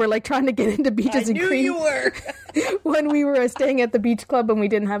secretly were like trying to get into Beaches and Cream. You were when we were staying at the beach club, and we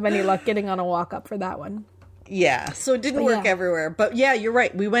didn't have any luck getting on a walk up for that one. Yeah, so it didn't work everywhere. But yeah, you're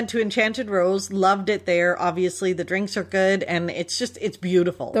right. We went to Enchanted Rose, loved it there. Obviously, the drinks are good, and it's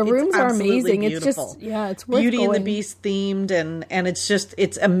beautiful. The rooms are amazing. Beautiful. It's just, it's worth Beauty going. and the Beast themed, and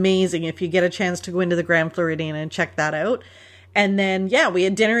it's amazing if you get a chance to go into the Grand Floridian and check that out. And then, we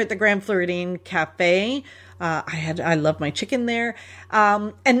had dinner at the Grand Floridian Cafe. I love my chicken there.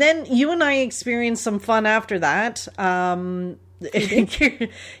 And then you and I experienced some fun after that.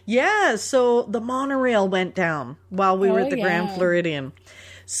 Yeah, so the monorail went down while we were at the Grand Floridian.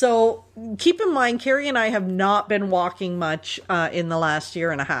 So keep in mind, Carrie and I have not been walking much in the last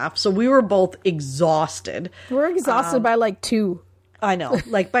year and a half. So we were both exhausted. We're exhausted by like 2. I know.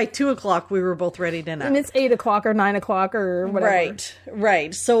 Like by 2:00, we were both ready to nap. And it's 8:00 or 9:00 or whatever.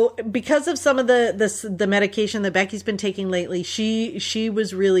 Right. So because of some of the medication that Becky's been taking lately, she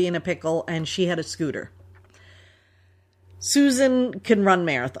was really in a pickle, and she had a scooter. Susan can run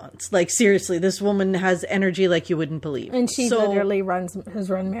marathons. Like, seriously, this woman has energy like you wouldn't believe. And she literally has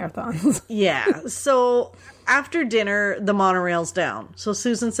run marathons. Yeah. So after dinner, the monorail's down. So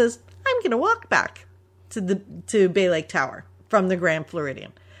Susan says, I'm going to walk back to Bay Lake Tower from the Grand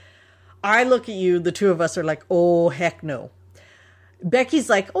Floridian. I look at you, the two of us are like, oh, heck no. Becky's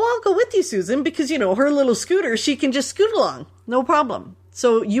like, oh, I'll go with you, Susan, because, you know, her little scooter, she can just scoot along. No problem.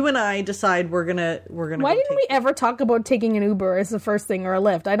 So you and I decide we're gonna. Why didn't we ever talk about taking an Uber as the first thing or a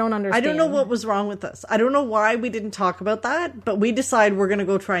Lyft? I don't understand. I don't know what was wrong with us. I don't know why we didn't talk about that, but we decide we're gonna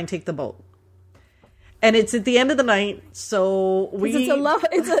go try and take the boat. And it's at the end of the night, so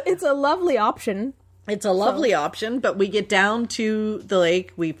it's a lovely option. It's a lovely option, but we get down to the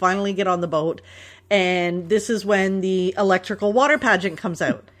lake. We finally get on the boat, and this is when the electrical water pageant comes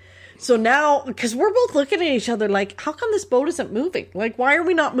out. So now, because we're both looking at each other like, how come this boat isn't moving? Like, why are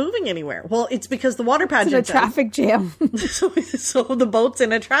we not moving anywhere? Well, it's because the water pageant. It's in a traffic jam. so the boat's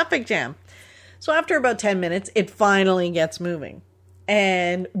in a traffic jam. So after about 10 minutes, it finally gets moving.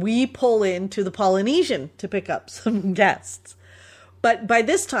 And we pull into the Polynesian to pick up some guests. But by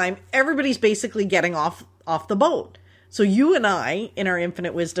this time, everybody's basically getting off the boat. So you and I, in our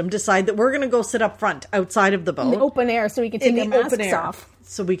infinite wisdom, decide that we're going to go sit up front outside of the boat. In the open air so we can take our masks off.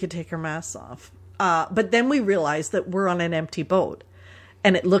 So we could take our masks off. But then we realize that we're on an empty boat.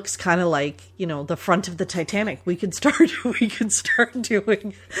 And it looks kind of like, the front of the Titanic. We could start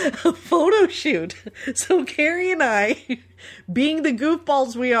doing a photo shoot. So Carrie and I, being the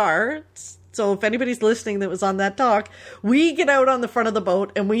goofballs we are, so if anybody's listening that was on that talk, we get out on the front of the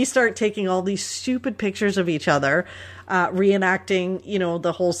boat and we start taking all these stupid pictures of each other, reenacting,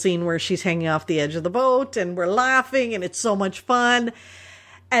 the whole scene where she's hanging off the edge of the boat and we're laughing and it's so much fun.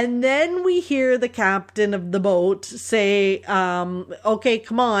 And then we hear the captain of the boat say, okay,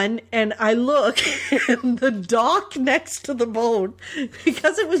 come on. And I look and the dock next to the boat,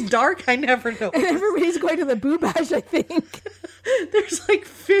 because it was dark, I never noticed. And everybody's going to the boo bash, I think. There's like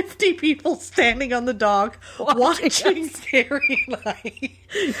 50 people standing on the dock watching Carrie and I.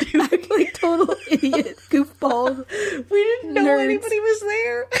 Act like total idiot goofballs. We didn't know anybody was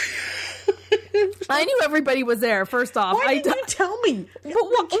there. I knew everybody was there, first off. Why didn't you tell me?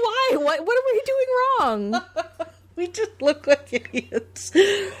 Why? What are we doing wrong? We just look like idiots.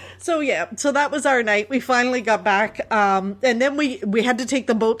 So that was our night. We finally got back. And then we had to take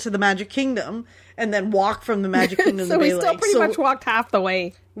the boat to the Magic Kingdom and then walk from the Magic Kingdom so to Bay we still Lake. pretty much walked half the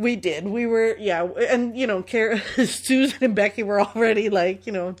way. We did. We were, and, Susan and Becky were already like,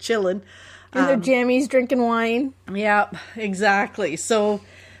 chilling. In their jammies, drinking wine. Yeah, exactly. So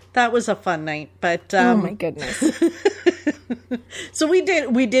that was a fun night. But oh my goodness. So we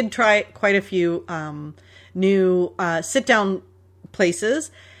did try quite a few new sit-down places.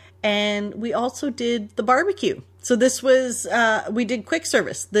 And we also did the barbecue. So this was, we did quick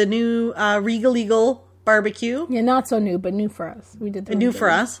service, the new Regal Eagle barbecue. Yeah, not so new, but new for us. We did the new for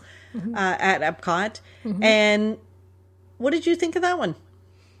us at Epcot. Mm-hmm. And what did you think of that one?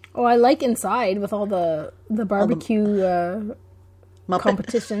 Oh, I like inside with all the barbecue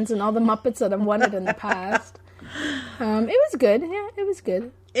competitions and all the Muppets that have won it in the past. It was good. Yeah, it was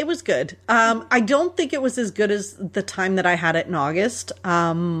good. It was good. I don't think it was as good as the time that I had it in August.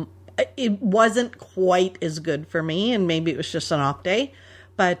 It wasn't quite as good for me, and maybe it was just an off day.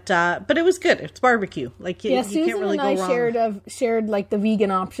 But it was good. It's barbecue. Like you Susan can't really and I go wrong. shared like the vegan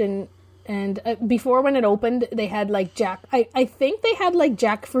option, and before when it opened, they had like I think they had like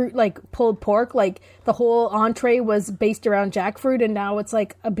jackfruit, like pulled pork, like the whole entree was based around jackfruit, and now it's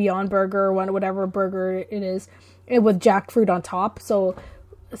like a Beyond Burger or whatever burger it is, with jackfruit on top. So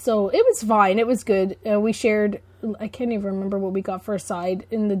it was fine. It was good. We shared. I can't even remember what we got for a side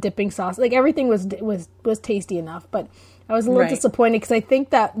in the dipping sauce. Like everything was tasty enough, but I was a little disappointed because I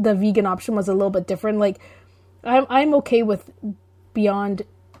think that the vegan option was a little bit different. Like I'm okay with Beyond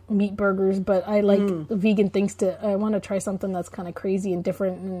Meat burgers, but I like vegan things I want to try something that's kind of crazy and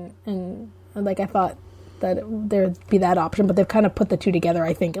different, and like I thought that there'd be that option, but they've kind of put the two together,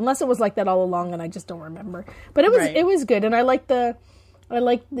 I think, unless it was like that all along and I just don't remember. But it was good, and I liked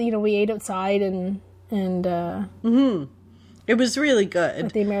we ate outside and it was really good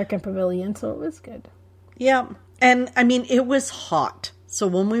at the American Pavilion, so it was good. Yeah, and I mean it was hot. So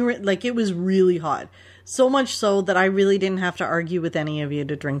when we were it was really hot, so much so that I really didn't have to argue with any of you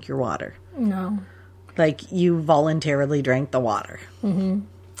to drink your water. No, like you voluntarily drank the water. Mm-hmm.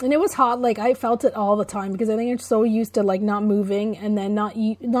 And it was hot. Like I felt it all the time because I think I'm so used to like not moving and then not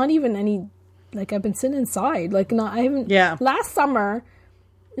even any. Like I've been sitting inside. Like I haven't. Yeah. Last summer.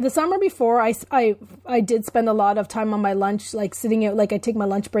 The summer before, I did spend a lot of time on my lunch, like sitting out, like I take my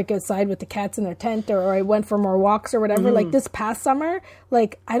lunch break outside with the cats in their tent, or I went for more walks or whatever. Mm-hmm. Like this past summer,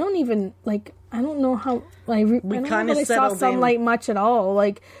 like I don't know how I don't really saw sunlight much at all.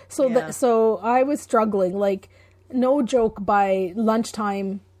 Like so I was struggling. Like no joke, by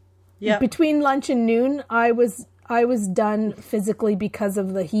lunchtime, between lunch and noon, I was done physically because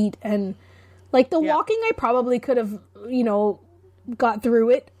of the heat, and like the walking, I probably could have got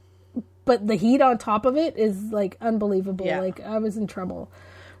through it, but the heat on top of it is like unbelievable. Yeah. Like I was in trouble.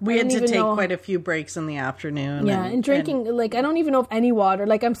 We had to take quite a few breaks in the afternoon. Yeah, and drinking, like, I don't even know if any water,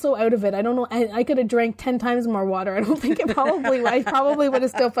 like, I'm so out of it. I don't know, I could have drank 10 times more water. I don't think I probably would have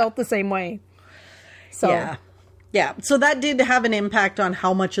still felt the same way. So. Yeah. So that did have an impact on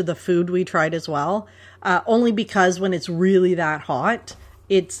how much of the food we tried as well. Only because when it's really that hot,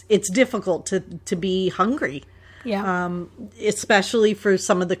 it's difficult to be hungry. Yeah. Especially for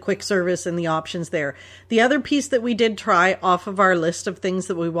some of the quick service and the options there. The other piece that we did try off of our list of things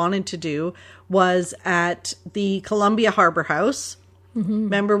that we wanted to do was at the Columbia Harbor House. Mm-hmm.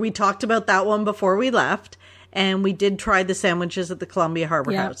 Remember, we talked about that one before we left, and we did try the sandwiches at the Columbia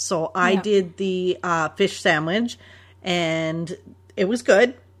Harbor House. So I did the fish sandwich, and it was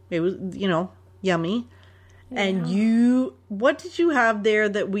good. It was, yummy. Yeah. And what did you have there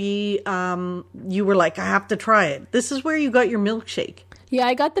that you were like, I have to try it? This is where you got your milkshake. Yeah,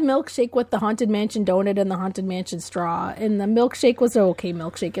 I got the milkshake with the Haunted Mansion donut and the Haunted Mansion straw. And the milkshake was an okay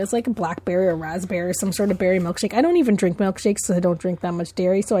milkshake. It was like a blackberry or raspberry, some sort of berry milkshake. I don't even drink milkshakes, so I don't drink that much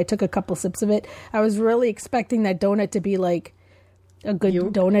dairy. So I took a couple sips of it. I was really expecting that donut to be like a good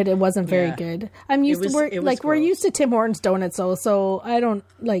donut. It wasn't very good. I'm used we're used to Tim Hortons donuts, so I don't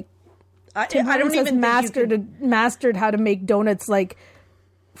like. Tim Hortons has mastered how to make donuts like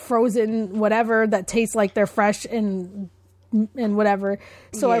frozen whatever that tastes like they're fresh and whatever.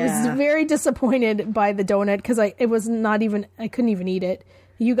 So I was very disappointed by the donut because I couldn't even eat it.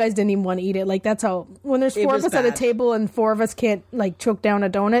 You guys didn't even want to eat it. Like that's how when there's four of us at a table and four of us can't like choke down a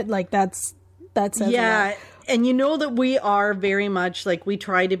donut. Like that's yeah. And you know that we are very much like we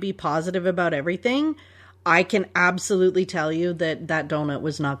try to be positive about everything. I can absolutely tell you that donut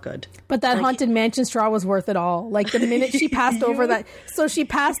was not good. But that Haunted Mansion straw was worth it all. Like the minute she passed over that, so she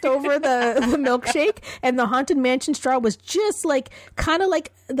passed over the milkshake, and the Haunted Mansion straw was just like kind of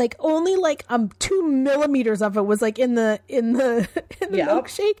like only like 2 millimeters of it was like in the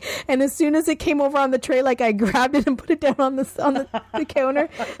milkshake. And as soon as it came over on the tray, like I grabbed it and put it down on the counter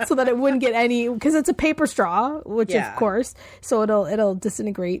so that it wouldn't get any, because it's a paper straw, which of course, so it'll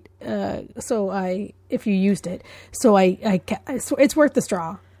disintegrate. If you used it. So it's worth the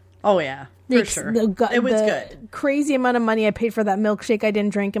straw. Oh yeah, for sure. It was good. Crazy amount of money I paid for that milkshake I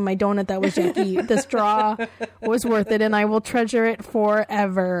didn't drink and my donut that was janky. The straw was worth it, and I will treasure it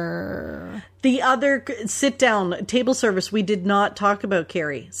forever. The other sit down table service we did not talk about,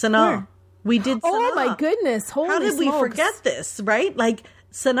 Carrie. Sanaa. We did Sanaa. Oh my goodness. Holy How did we forget this, right? Like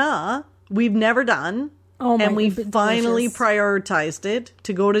Sanaa, we've never done. Oh my, and we finally prioritized it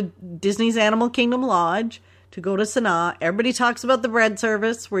to go to Disney's Animal Kingdom Lodge, to go to Sanaa. Everybody talks about the bread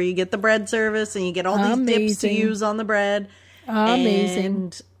service, where you get the bread service and you get all these dips to use on the bread. Amazing.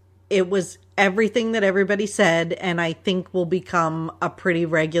 And it was everything that everybody said, and I think will become a pretty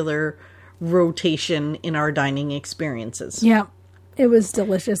regular rotation in our dining experiences. Yeah, it was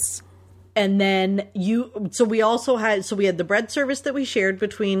delicious. And then we had the bread service that we shared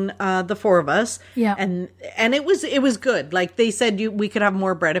between the four of us. Yeah. And it was good. Like they said, we could have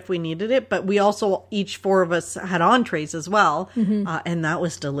more bread if we needed it, but we also, each four of us had entrees as well. Mm-hmm. And that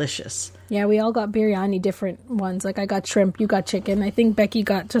was delicious. Yeah, we all got biryani, different ones. Like I got shrimp, you got chicken. I think Becky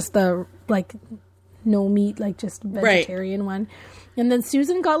got just the like no meat, like just vegetarian one. And then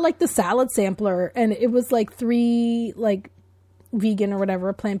Susan got like the salad sampler, and it was like 3 like vegan or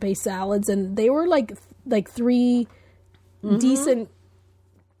whatever plant-based salads, and they were like 3 decent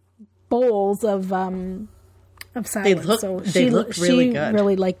bowls of salad. They look really good. She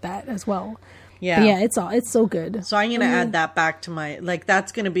really liked that as well. Yeah, but yeah, it's so good. So I'm gonna add that back to my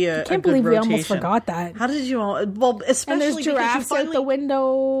that's gonna be a. I can't good believe rotation. we almost forgot that. How did you? Well, especially and there's giraffes out the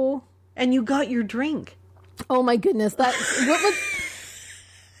window, and you got your drink. Oh my goodness!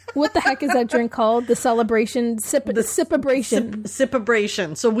 What the heck is that drink called? The celebration? Sipabration.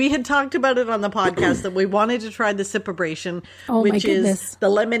 Sipabration. So we had talked about it on the podcast that we wanted to try the Sipabration, which is the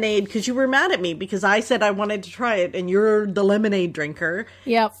lemonade, because you were mad at me because I said I wanted to try it and you're the lemonade drinker.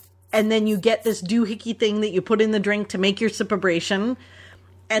 Yep. And then you get this doohickey thing that you put in the drink to make your Sipabration.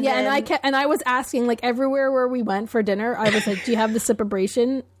 And I was asking, like, everywhere where we went for dinner, I was like, do you have the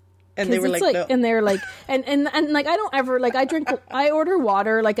Sipabration? And they were like, no. And they're like, and like, I don't ever, like, I order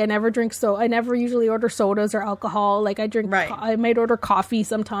water, like, I never usually order sodas or alcohol, like, I might order coffee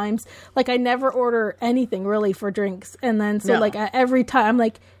sometimes, like, I never order anything, really, for drinks, and then, so, like, every time, I'm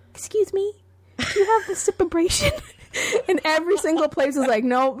like, excuse me, do you have the Sipabration? And every single place was like,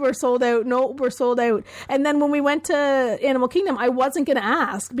 no, we're sold out. No, we're sold out. And then when we went to Animal Kingdom, I wasn't going to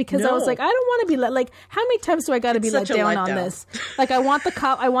ask because I was like, I don't want to be like, how many times do I got to be let down on this? Like, I want the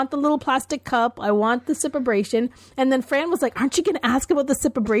cup. I want the little plastic cup. I want the sipibration. And then Fran was like, aren't you going to ask about the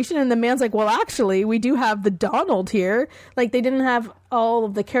sipibration? And the man's like, well, actually, we do have the Donald here. Like, they didn't have all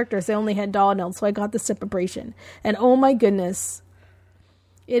of the characters. They only had Donald. So I got the sipibration. And oh my goodness,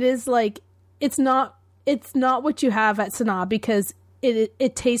 it is like, it's not what you have at Sanaa because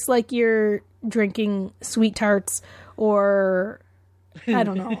it tastes like you're drinking sweet tarts or I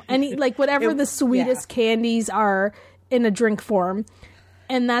don't know, any like whatever the sweetest candies are in a drink form.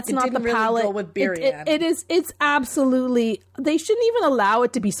 And that's not the palate. Really go with Biryan. It's absolutely, they shouldn't even allow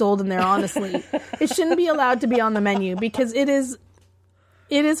it to be sold in there, honestly. It shouldn't be allowed to be on the menu because it is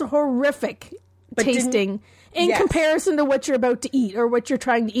horrific tasting in comparison to what you're about to eat or what you're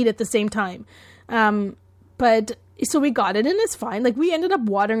trying to eat at the same time. But so we got it and it's fine. Like we ended up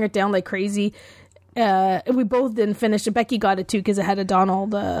watering it down like crazy. We both didn't finish it. Becky got it too because it had a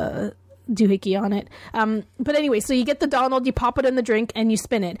Donald doohickey on it. But anyway, so you get the Donald, you pop it in the drink and you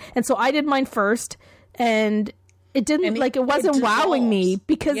spin it. And so I did mine first and it didn't it wasn't wowing me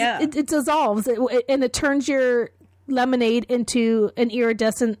because it dissolves and it turns your lemonade into an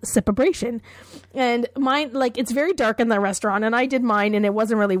iridescent sipibration. And mine, like, it's very dark in the restaurant and I did mine and it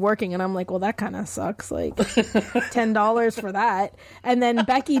wasn't really working and I'm like, well, that kind of sucks, like $10 for that. And then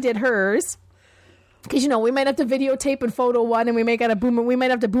Becky did hers because, you know, we might have to videotape and photo one and we might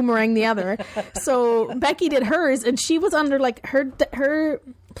have to boomerang the other. So Becky did hers and she was under like her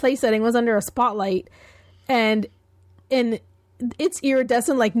place setting was under a spotlight and it's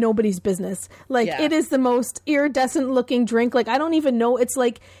iridescent like nobody's business. Like it is the most iridescent looking drink. Like I don't even know. It's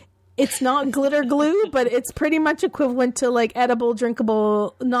like, it's not glitter glue, but it's pretty much equivalent to like edible,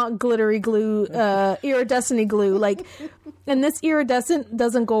 drinkable, not glittery glue, iridescent glue. Like, and this iridescent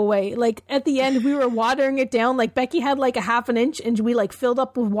doesn't go away. Like at the end, we were watering it down. Like Becky had like a half an inch and we like filled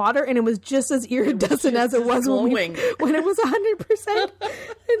up with water and it was just as iridescent as it was when it was 100%. And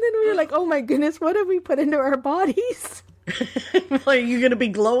then we were like, oh my goodness, what have we put into our bodies? Are you going to be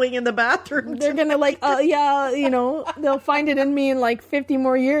glowing in the bathroom? They're going to like, you know, they'll find it in me in like 50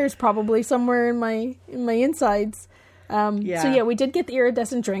 more years, probably somewhere in my insides. So yeah, we did get the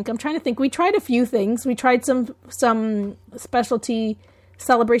iridescent drink. I'm trying to think. We tried a few things. We tried some specialty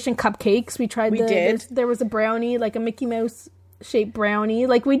celebration cupcakes. There was a brownie, like a Mickey Mouse shaped brownie.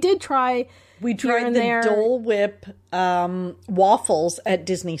 Like we did try. We tried the Dole Whip waffles at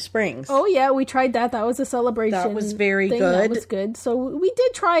Disney Springs. Oh, yeah, we tried that. That was a celebration. That was very good. That was good. So we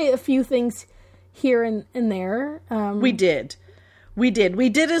did try a few things here and there. We did. We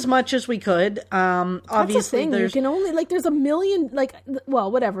did as much as we could. Obviously, that's the thing. You can only, like, there's a million, like,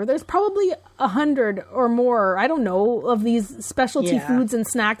 well, whatever. There's probably 100 or more, I don't know, of these specialty foods and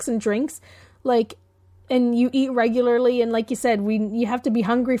snacks and drinks. Like, and you eat regularly, and like you said, you have to be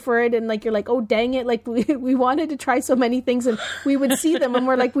hungry for it, and like you're like, oh dang it, like we wanted to try so many things, and we would see them, and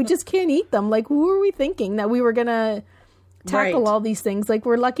we're like, we just can't eat them. Like, who were we thinking that we were gonna tackle all these things? Like,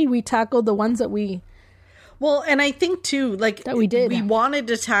 we're lucky we tackled the ones that we. Well, and I think too, like that we did. We wanted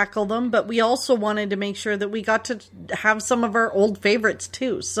to tackle them, but we also wanted to make sure that we got to have some of our old favorites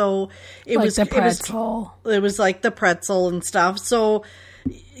too. So it was the pretzel. It was like the pretzel and stuff. So.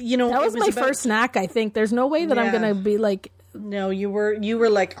 You know, that was my first snack. I think there's no way that I'm gonna be like. No, you were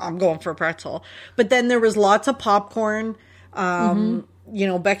like, I'm going for pretzel. But then there was lots of popcorn. You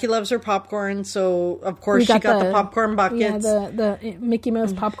know, Becky loves her popcorn, so of course she got the popcorn buckets. Yeah, the Mickey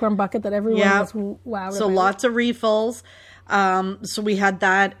Mouse popcorn bucket that everyone was wowed. So lots of refills. So we had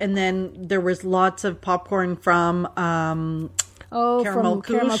that, and then there was lots of popcorn from Caramel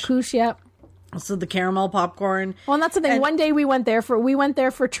Couche. Yep. So the caramel popcorn. Well, and that's the thing. One day we went there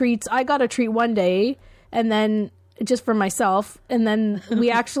for treats. I got a treat one day, and then just for myself, and then we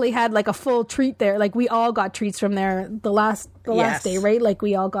actually had like a full treat there. Like we all got treats from there the last day, right? Like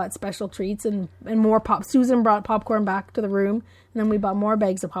we all got special treats and more pop. Susan brought popcorn back to the room, and then we bought more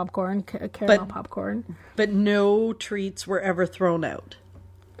bags of popcorn, caramel popcorn. But no treats were ever thrown out.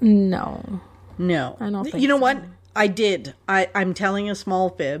 No, I don't think. You know what? I did. I'm telling a small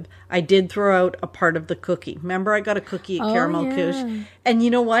fib. I did throw out a part of the cookie. Remember, I got a cookie at Caramel Couche. And you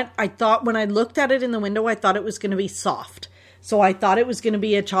know what? I thought when I looked at it in the window, I thought it was going to be soft. So I thought it was going to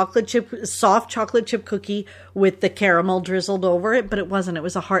be a soft chocolate chip cookie with the caramel drizzled over it, but it wasn't. It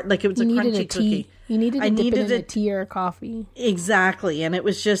was a hard, like it was a crunchy cookie. You needed to dip it in a tea or a coffee. Exactly. And it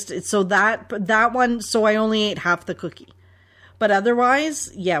was just, so that one, so I only ate half the cookie. But otherwise,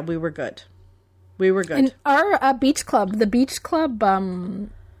 yeah, we were good. We were good. And our beach club, the beach club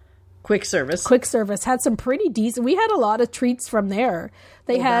Quick service. Quick service had some pretty decent. We had a lot of treats from there.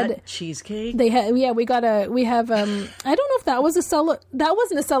 They had that cheesecake. They had we have I don't know if that was that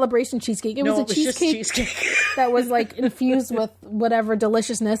wasn't a celebration cheesecake. It was a cheesecake, just cheesecake. that was like infused with whatever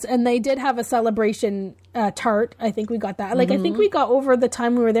deliciousness. And they did have a celebration tart. I think we got that. Like I think we got over the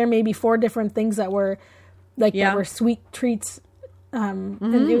time we were there maybe 4 different things that were like that were sweet treats. And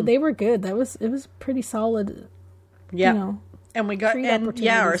they were good. It was pretty solid. Yeah. You know, and we got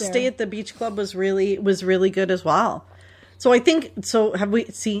our stay at the beach club was really good as well. So I think have we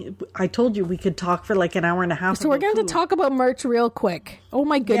see I told you we could talk for like an hour and a half. So we're going to talk about merch real quick. Oh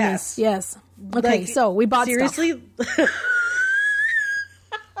my goodness. Yes. Okay, like, so we bought seriously stuff.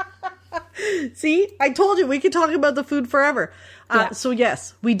 See, I told you we could talk about the food forever. So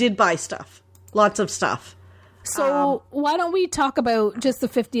yes, we did buy stuff. Lots of stuff. So why don't we talk about just the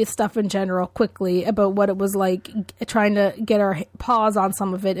 50th stuff in general quickly, about what it was like trying to get our paws on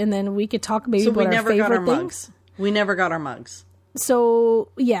some of it, and then we could talk maybe about our favorite things. We never got our mugs. So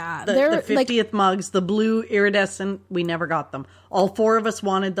yeah, the 50th mugs, the blue iridescent, we never got them. All 4 of us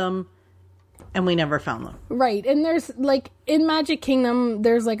wanted them, and we never found them. Right, and there's like in Magic Kingdom,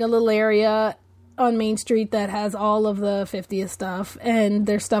 there's like a little area on Main Street that has all of the 50th stuff, and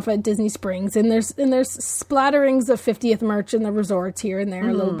there's stuff at Disney Springs, and there's splatterings of 50th merch in the resorts here and there,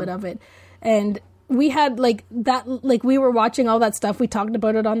 a little bit of it. And we had like that, like we were watching all that stuff. We talked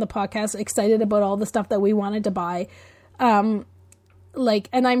about it on the podcast, excited about all the stuff that we wanted to buy. Like,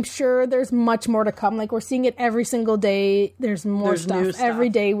 and I'm sure there's much more to come. Like, we're seeing it every single day. There's more stuff every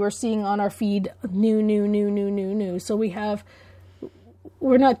day. We're seeing on our feed new. So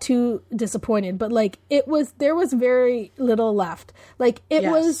we're not too disappointed, but like there was very little left. Like it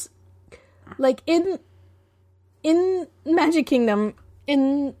was like in Magic Kingdom,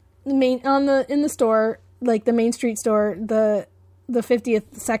 in the store, like the Main Street store, the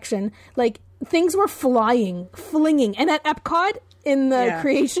 50th section, like things were flinging. And at Epcot in the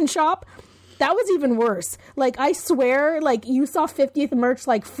creation shop, that was even worse. Like, I swear, like, you saw 50th merch,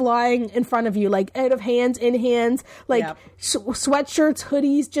 like, flying in front of you, like, out of hands, in hands, like, sweatshirts,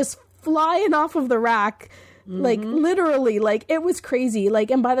 hoodies, just flying off of the rack. Like, literally, like, it was crazy. Like,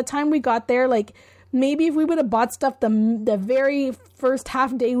 and by the time we got there, like, maybe if we would have bought stuff the very first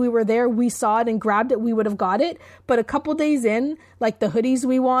half day we were there, we saw it and grabbed it, we would have got it. But a couple days in, like, the hoodies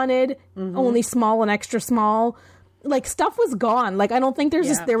we wanted, only small and extra small, like, stuff was gone. Like, I don't think there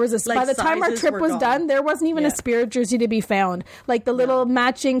was a like, by the time our trip was done, there wasn't even a Spirit jersey to be found. Like, the little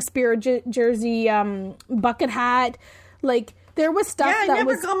matching Spirit jersey bucket hat. Like, there was stuff that I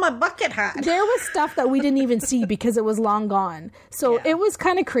never got my bucket hat. There was stuff that we didn't even see because it was long gone. So it was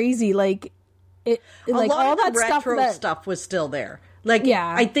kind of crazy. Like, a lot all of that the retro stuff was still there. Like,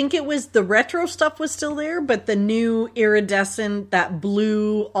 I think it was the retro stuff was still there, but the new iridescent, that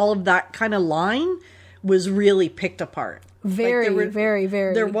blue, all of that kind of line was really picked apart. Very.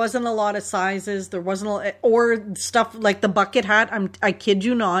 There wasn't a lot of sizes. There wasn't or stuff like the bucket hat. I kid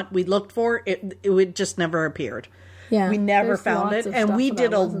you not. We looked for it. It would just never appeared. Yeah, we never found it, and we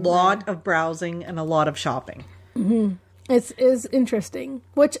did a lot of browsing and a lot of shopping. Mm-hmm. It is interesting,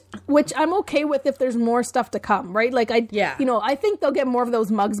 which I'm okay with if there's more stuff to come, right? Like I think they'll get more of those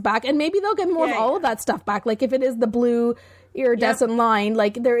mugs back, and maybe they'll get more of all of that stuff back. Like if it is the blue iridescent line,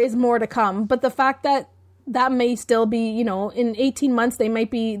 like there is more to come. But the fact that may still be, in 18 months there might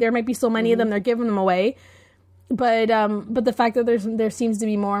be so many of them, they're giving them away. But the fact that there seems to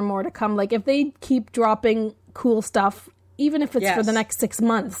be more and more to come, like if they keep dropping cool stuff, even if it's for the next 6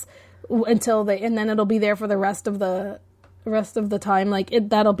 months and then it'll be there for the rest of the time, like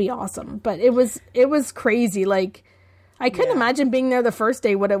that'll be awesome. But it was crazy. Like I couldn't imagine being there the first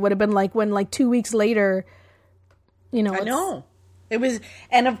day, what it would have been like when like 2 weeks later, I know. It was,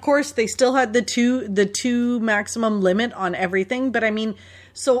 and of course they still had the two maximum limit on everything. But I mean,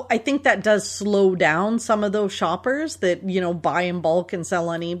 so I think that does slow down some of those shoppers that, buy in bulk and sell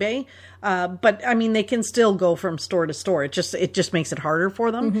on eBay. But I mean, they can still go from store to store. It just makes it harder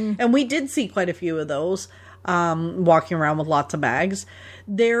for them. Mm-hmm. And we did see quite a few of those, walking around with lots of bags.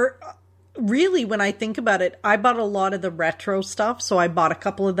 They're really, when I think about it, I bought a lot of the retro stuff. So I bought a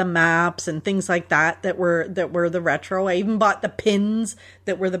couple of the maps and things like that were the retro. I even bought the pins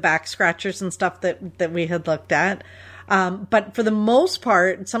that were the back scratchers and stuff that we had looked at. But for the most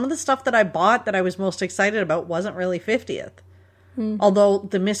part, some of the stuff that I bought that I was most excited about wasn't really 50th. Although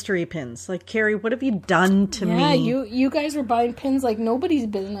the mystery pins, like, Carrie, what have you done to me? Yeah, you guys were buying pins like nobody's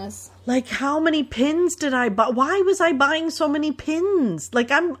business. Like, how many pins did I buy? Why was I buying so many pins?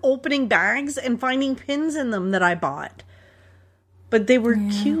 Like, I'm opening bags and finding pins in them that I bought. but they were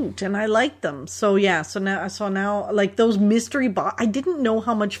cute and I liked them. So yeah, so now like those mystery box, I didn't know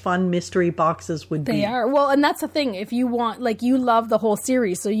how much fun mystery boxes would be. They are. Well, and that's the thing. If you want, like, you love the whole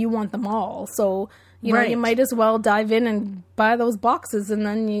series, so you want them all. So, you know, you might as well dive in and buy those boxes, and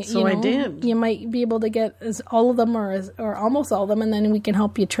then I did. You might be able to get all of them or almost all of them, and then we can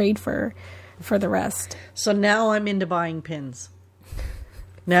help you trade for the rest. So now I'm into buying pins.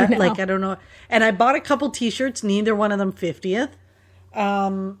 Now, like, I don't know. And I bought a couple t-shirts, neither one of them 50th.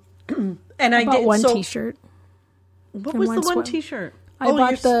 And I bought did one t-shirt. What was the one t-shirt? I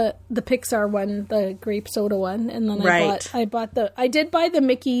bought the Pixar one, the grape soda one, and then I did buy the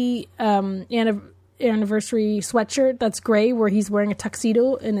Mickey anniversary sweatshirt that's gray where he's wearing a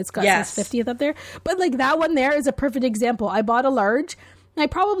tuxedo and it's got his 50th up there. But like that one there is a perfect example. I bought a large. I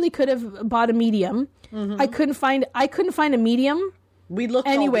probably could have bought a medium. Mm-hmm. I couldn't find a medium. We looked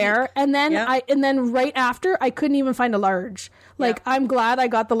anywhere, and then right after I couldn't even find a large. Like I'm glad I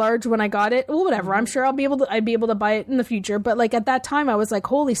got the large when I got it. Well, whatever. Mm-hmm. I'm sure I'd be able to buy it in the future. But like at that time, I was like,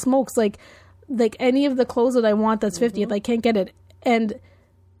 holy smokes! Like any of the clothes that I want that's 50th, I can't get it. And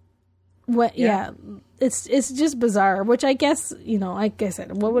what? Yeah, it's just bizarre. Which I guess like I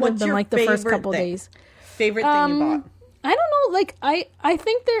said, what would have been like the first couple days? Favorite thing you bought? I don't know, like, I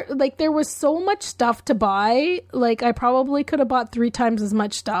think there was so much stuff to buy, like, I probably could have bought 3 times as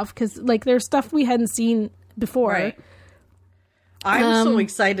much stuff, because, like, there's stuff we hadn't seen before. Right. I'm so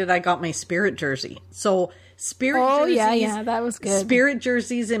excited I got my Spirit jersey. So, jerseys... yeah, that was good. Spirit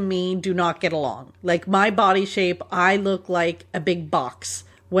jerseys and me do not get along. Like, my body shape, I look like a big box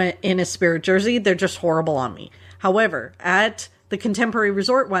when in a Spirit jersey. They're just horrible on me. However, at the Contemporary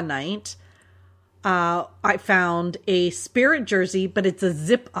Resort one night... I found a Spirit jersey, but it's a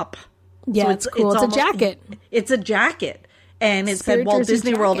zip up. Yeah, so it's cool. It's a jacket. It's a jacket. And it said Walt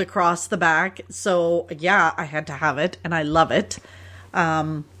Disney World across the back. So, yeah, I had to have it. And I love it.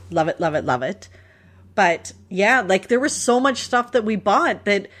 Love it, love it, love it. But, yeah, like there was so much stuff that we bought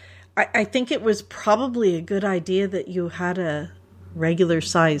that I think it was probably a good idea that you had a regular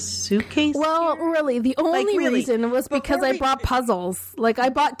size suitcase. Well, really, the only reason was because I brought puzzles. Like I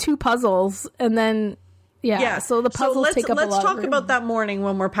bought 2 puzzles, and then so the puzzles take up a lot of room. Let's talk about that morning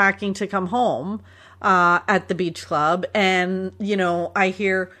when we're packing to come home at the beach club, and I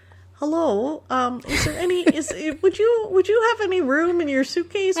hear, "Hello, is there any? Would you have any room in your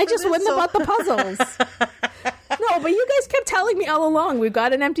suitcase?" I just wouldn't have bought the puzzles. No, but you guys kept telling me all along, we've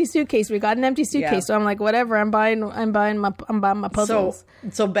got an empty suitcase. So I'm like, whatever. I'm buying my puzzles.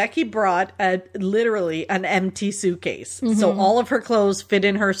 So Becky brought literally an empty suitcase. Mm-hmm. So all of her clothes fit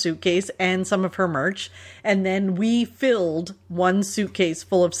in her suitcase and some of her merch. And then we filled one suitcase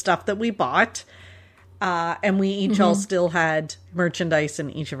full of stuff that we bought. And we each all still had merchandise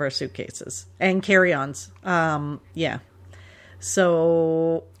in each of our suitcases and carry-ons.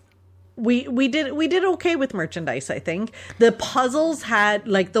 So we did okay with merchandise, I think. The puzzles had,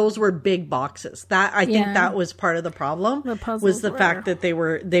 like, those were big boxes. I think that was part of the problem. Was the fact that they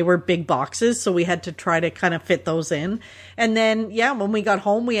were big boxes, so we had to try to kind of fit those in. And then when we got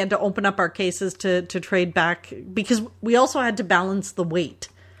home, we had to open up our cases to trade back, because we also had to balance the weight.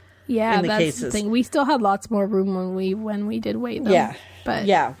 Yeah, in the that's cases. The thing. We still had lots more room when we did weight them.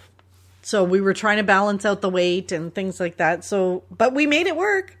 Yeah. So we were trying to balance out the weight and things like that. So, but we made it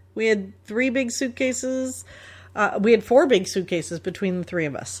work. We had 3 big suitcases. We had 4 big suitcases between the 3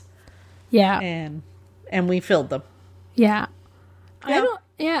 of us. Yeah. And we filled them. Yeah.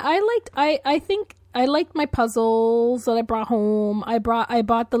 I think I liked my puzzles that I brought home. I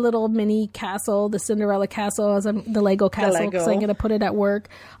bought the little mini castle, the Cinderella castle, the Lego castle, because I'm going to put it at work.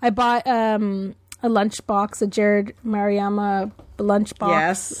 I bought a lunchbox, a Jared Mariama lunchbox.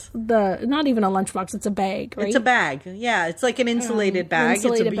 Yes. Not even a lunchbox, it's a bag, right? It's a bag. Yeah, it's like an insulated bag. It's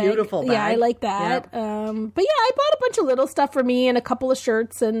a beautiful bag. Yeah, I like that. Yep. But yeah, I bought a bunch of little stuff for me and a couple of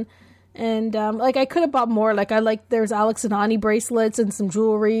shirts and like I could have bought more. Like there's Alex and Ani bracelets and some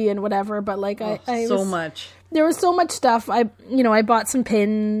jewelry and whatever, but like much. There was so much stuff. I bought some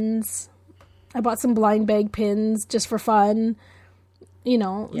pins. I bought some blind bag pins just for fun.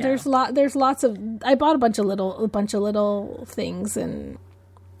 There's lots of. I bought a bunch of little things, and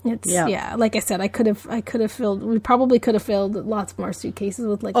it's like I said, I could have filled. We probably could have filled lots more suitcases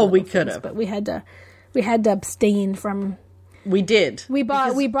with like. Oh, we could have, but we had to abstain from. We did. We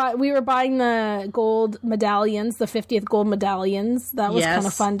were buying the gold medallions, the 50th gold medallions. That was kind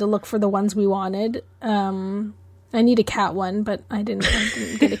of fun to look for the ones we wanted. I need a cat one, but I didn't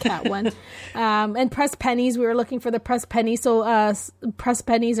get a cat one. And pressed pennies, we were looking for the pressed pennies. So pressed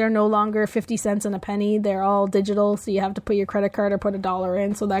pennies are no longer 50 cents in a penny. They're all digital, so you have to put your credit card or put $1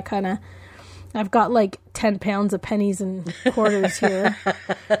 in. So that kind of I've got like 10 pounds of pennies and quarters here.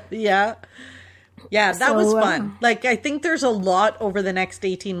 Yeah. Yeah, that was fun. Like, I think there's a lot over the next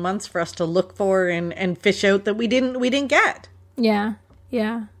 18 months for us to look for and fish out that we didn't get. Yeah.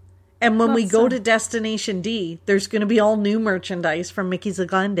 Yeah. And when we go to Destination D, there's going to be all new merchandise from Mickey's of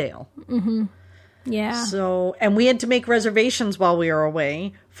Glendale. Mm-hmm. Yeah. So, and we had to make reservations while we were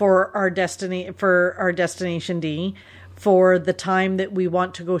away for our Destination D for the time that we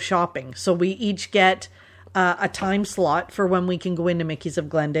want to go shopping. So we each get a time slot for when we can go into Mickey's of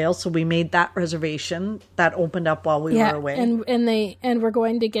Glendale. So we made that reservation that opened up while we were away. And we're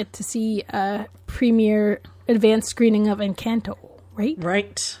going to get to see a premiere advanced screening of Encanto, right?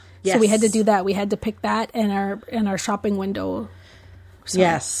 Right. Yes. So we had to do that. We had to pick that in our shopping window. So.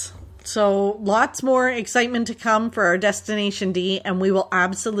 Yes. So lots more excitement to come for our Destination D, and we will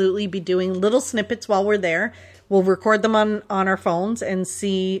absolutely be doing little snippets while we're there. We'll record them on our phones and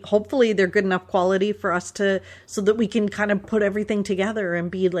see, hopefully they're good enough quality for us so that we can kind of put everything together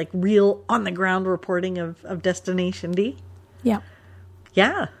and be like real on the ground reporting of Destination D. Yeah.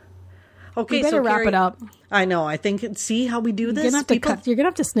 Yeah. Okay, we better wrap it up. I know. I think, see how we do this? You're going to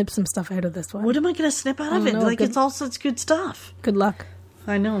have to snip some stuff out of this one. What am I going to snip out of it? Know. It's all such good stuff. Good luck.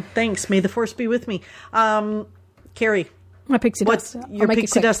 I know. Thanks. May the force be with me. Carrie. My pixie dust. What's your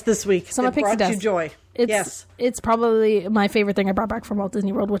pixie dust this week? So my pixie brought dust. You joy. It's probably my favorite thing I brought back from Walt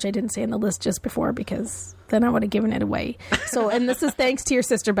Disney World, which I didn't say in the list just before because then I would have given it away. So, and this is thanks to your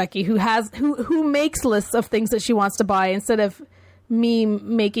sister Becky, who makes lists of things that she wants to buy instead of me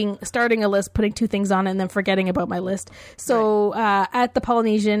starting a list, putting 2 things on it, and then forgetting about my list. So at the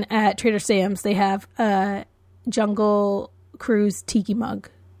Polynesian at Trader Sam's, they have a Jungle Cruise tiki mug.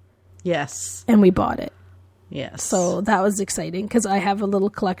 Yes. And we bought it. Yes. So that was exciting because I have a little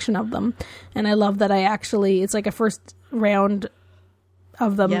collection of them. And I love that it's like a first round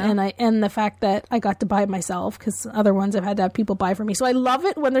of them. Yeah. And the fact that I got to buy it myself because other ones I've had to have people buy for me. So I love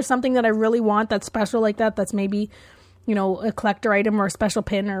it when there's something that I really want that's special like that. That's maybe, a collector item or a special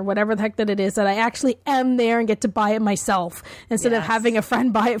pin or whatever the heck that it is, that I actually am there and get to buy it myself instead of having a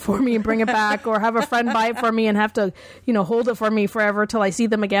friend buy it for me and bring it back or have a friend buy it for me and have to, hold it for me forever till I see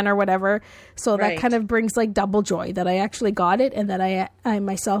them again or whatever. So that kind of brings like double joy that I actually got it and that I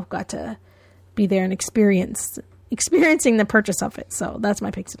myself got to be there and experiencing the purchase of it. So that's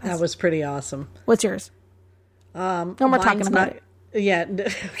my pixie dust. That was pretty awesome. What's yours? No more talking about it. Yeah.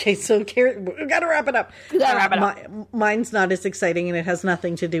 Okay. So, we got to wrap it up. Mine's not as exciting, and it has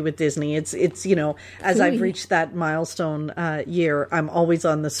nothing to do with Disney. It's as I've reached that milestone year, I'm always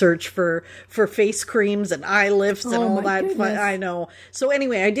on the search for face creams and eye lifts and all that. Goodness. I know. So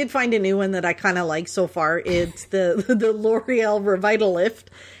anyway, I did find a new one that I kind of like so far. It's the L'Oreal Revital Lift.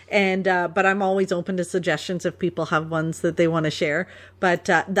 And, but I'm always open to suggestions if people have ones that they want to share. But,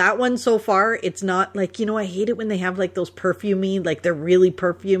 that one so far, it's not like, I hate it when they have like those perfumey, like they're really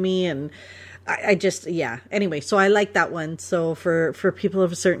perfumey and I just, yeah. Anyway, so I like that one. So for people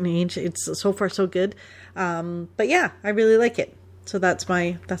of a certain age, it's so far so good. But yeah, I really like it. So that's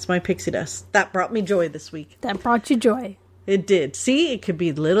my pixie dust. That brought me joy this week. That brought you joy. It did. See, it could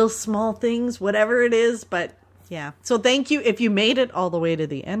be little small things, whatever it is, but yeah. So thank you if you made it all the way to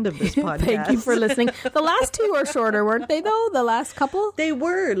the end of this podcast. Thank you for listening. The last 2 are shorter, weren't they, though? The last couple? They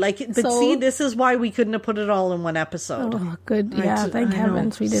were. See, this is why we couldn't have put it all in one episode. Oh, good. Yeah, thank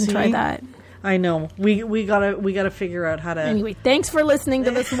heavens we didn't try that. I know. We gotta figure out how to... Anyway, thanks for listening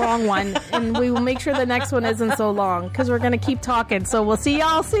to this long one. And we will make sure the next one isn't so long because we're going to keep talking. So we'll see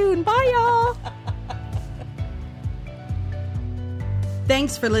y'all soon. Bye, y'all.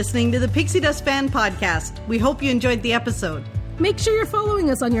 Thanks for listening to the Pixie Dust Fan Podcast. We hope you enjoyed the episode. Make sure you're following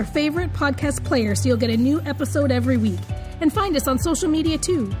us on your favorite podcast player so you'll get a new episode every week. And find us on social media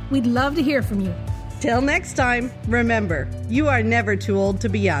too. We'd love to hear from you. Till next time, remember, you are never too old to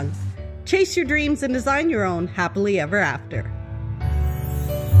be young. Chase your dreams and design your own happily ever after.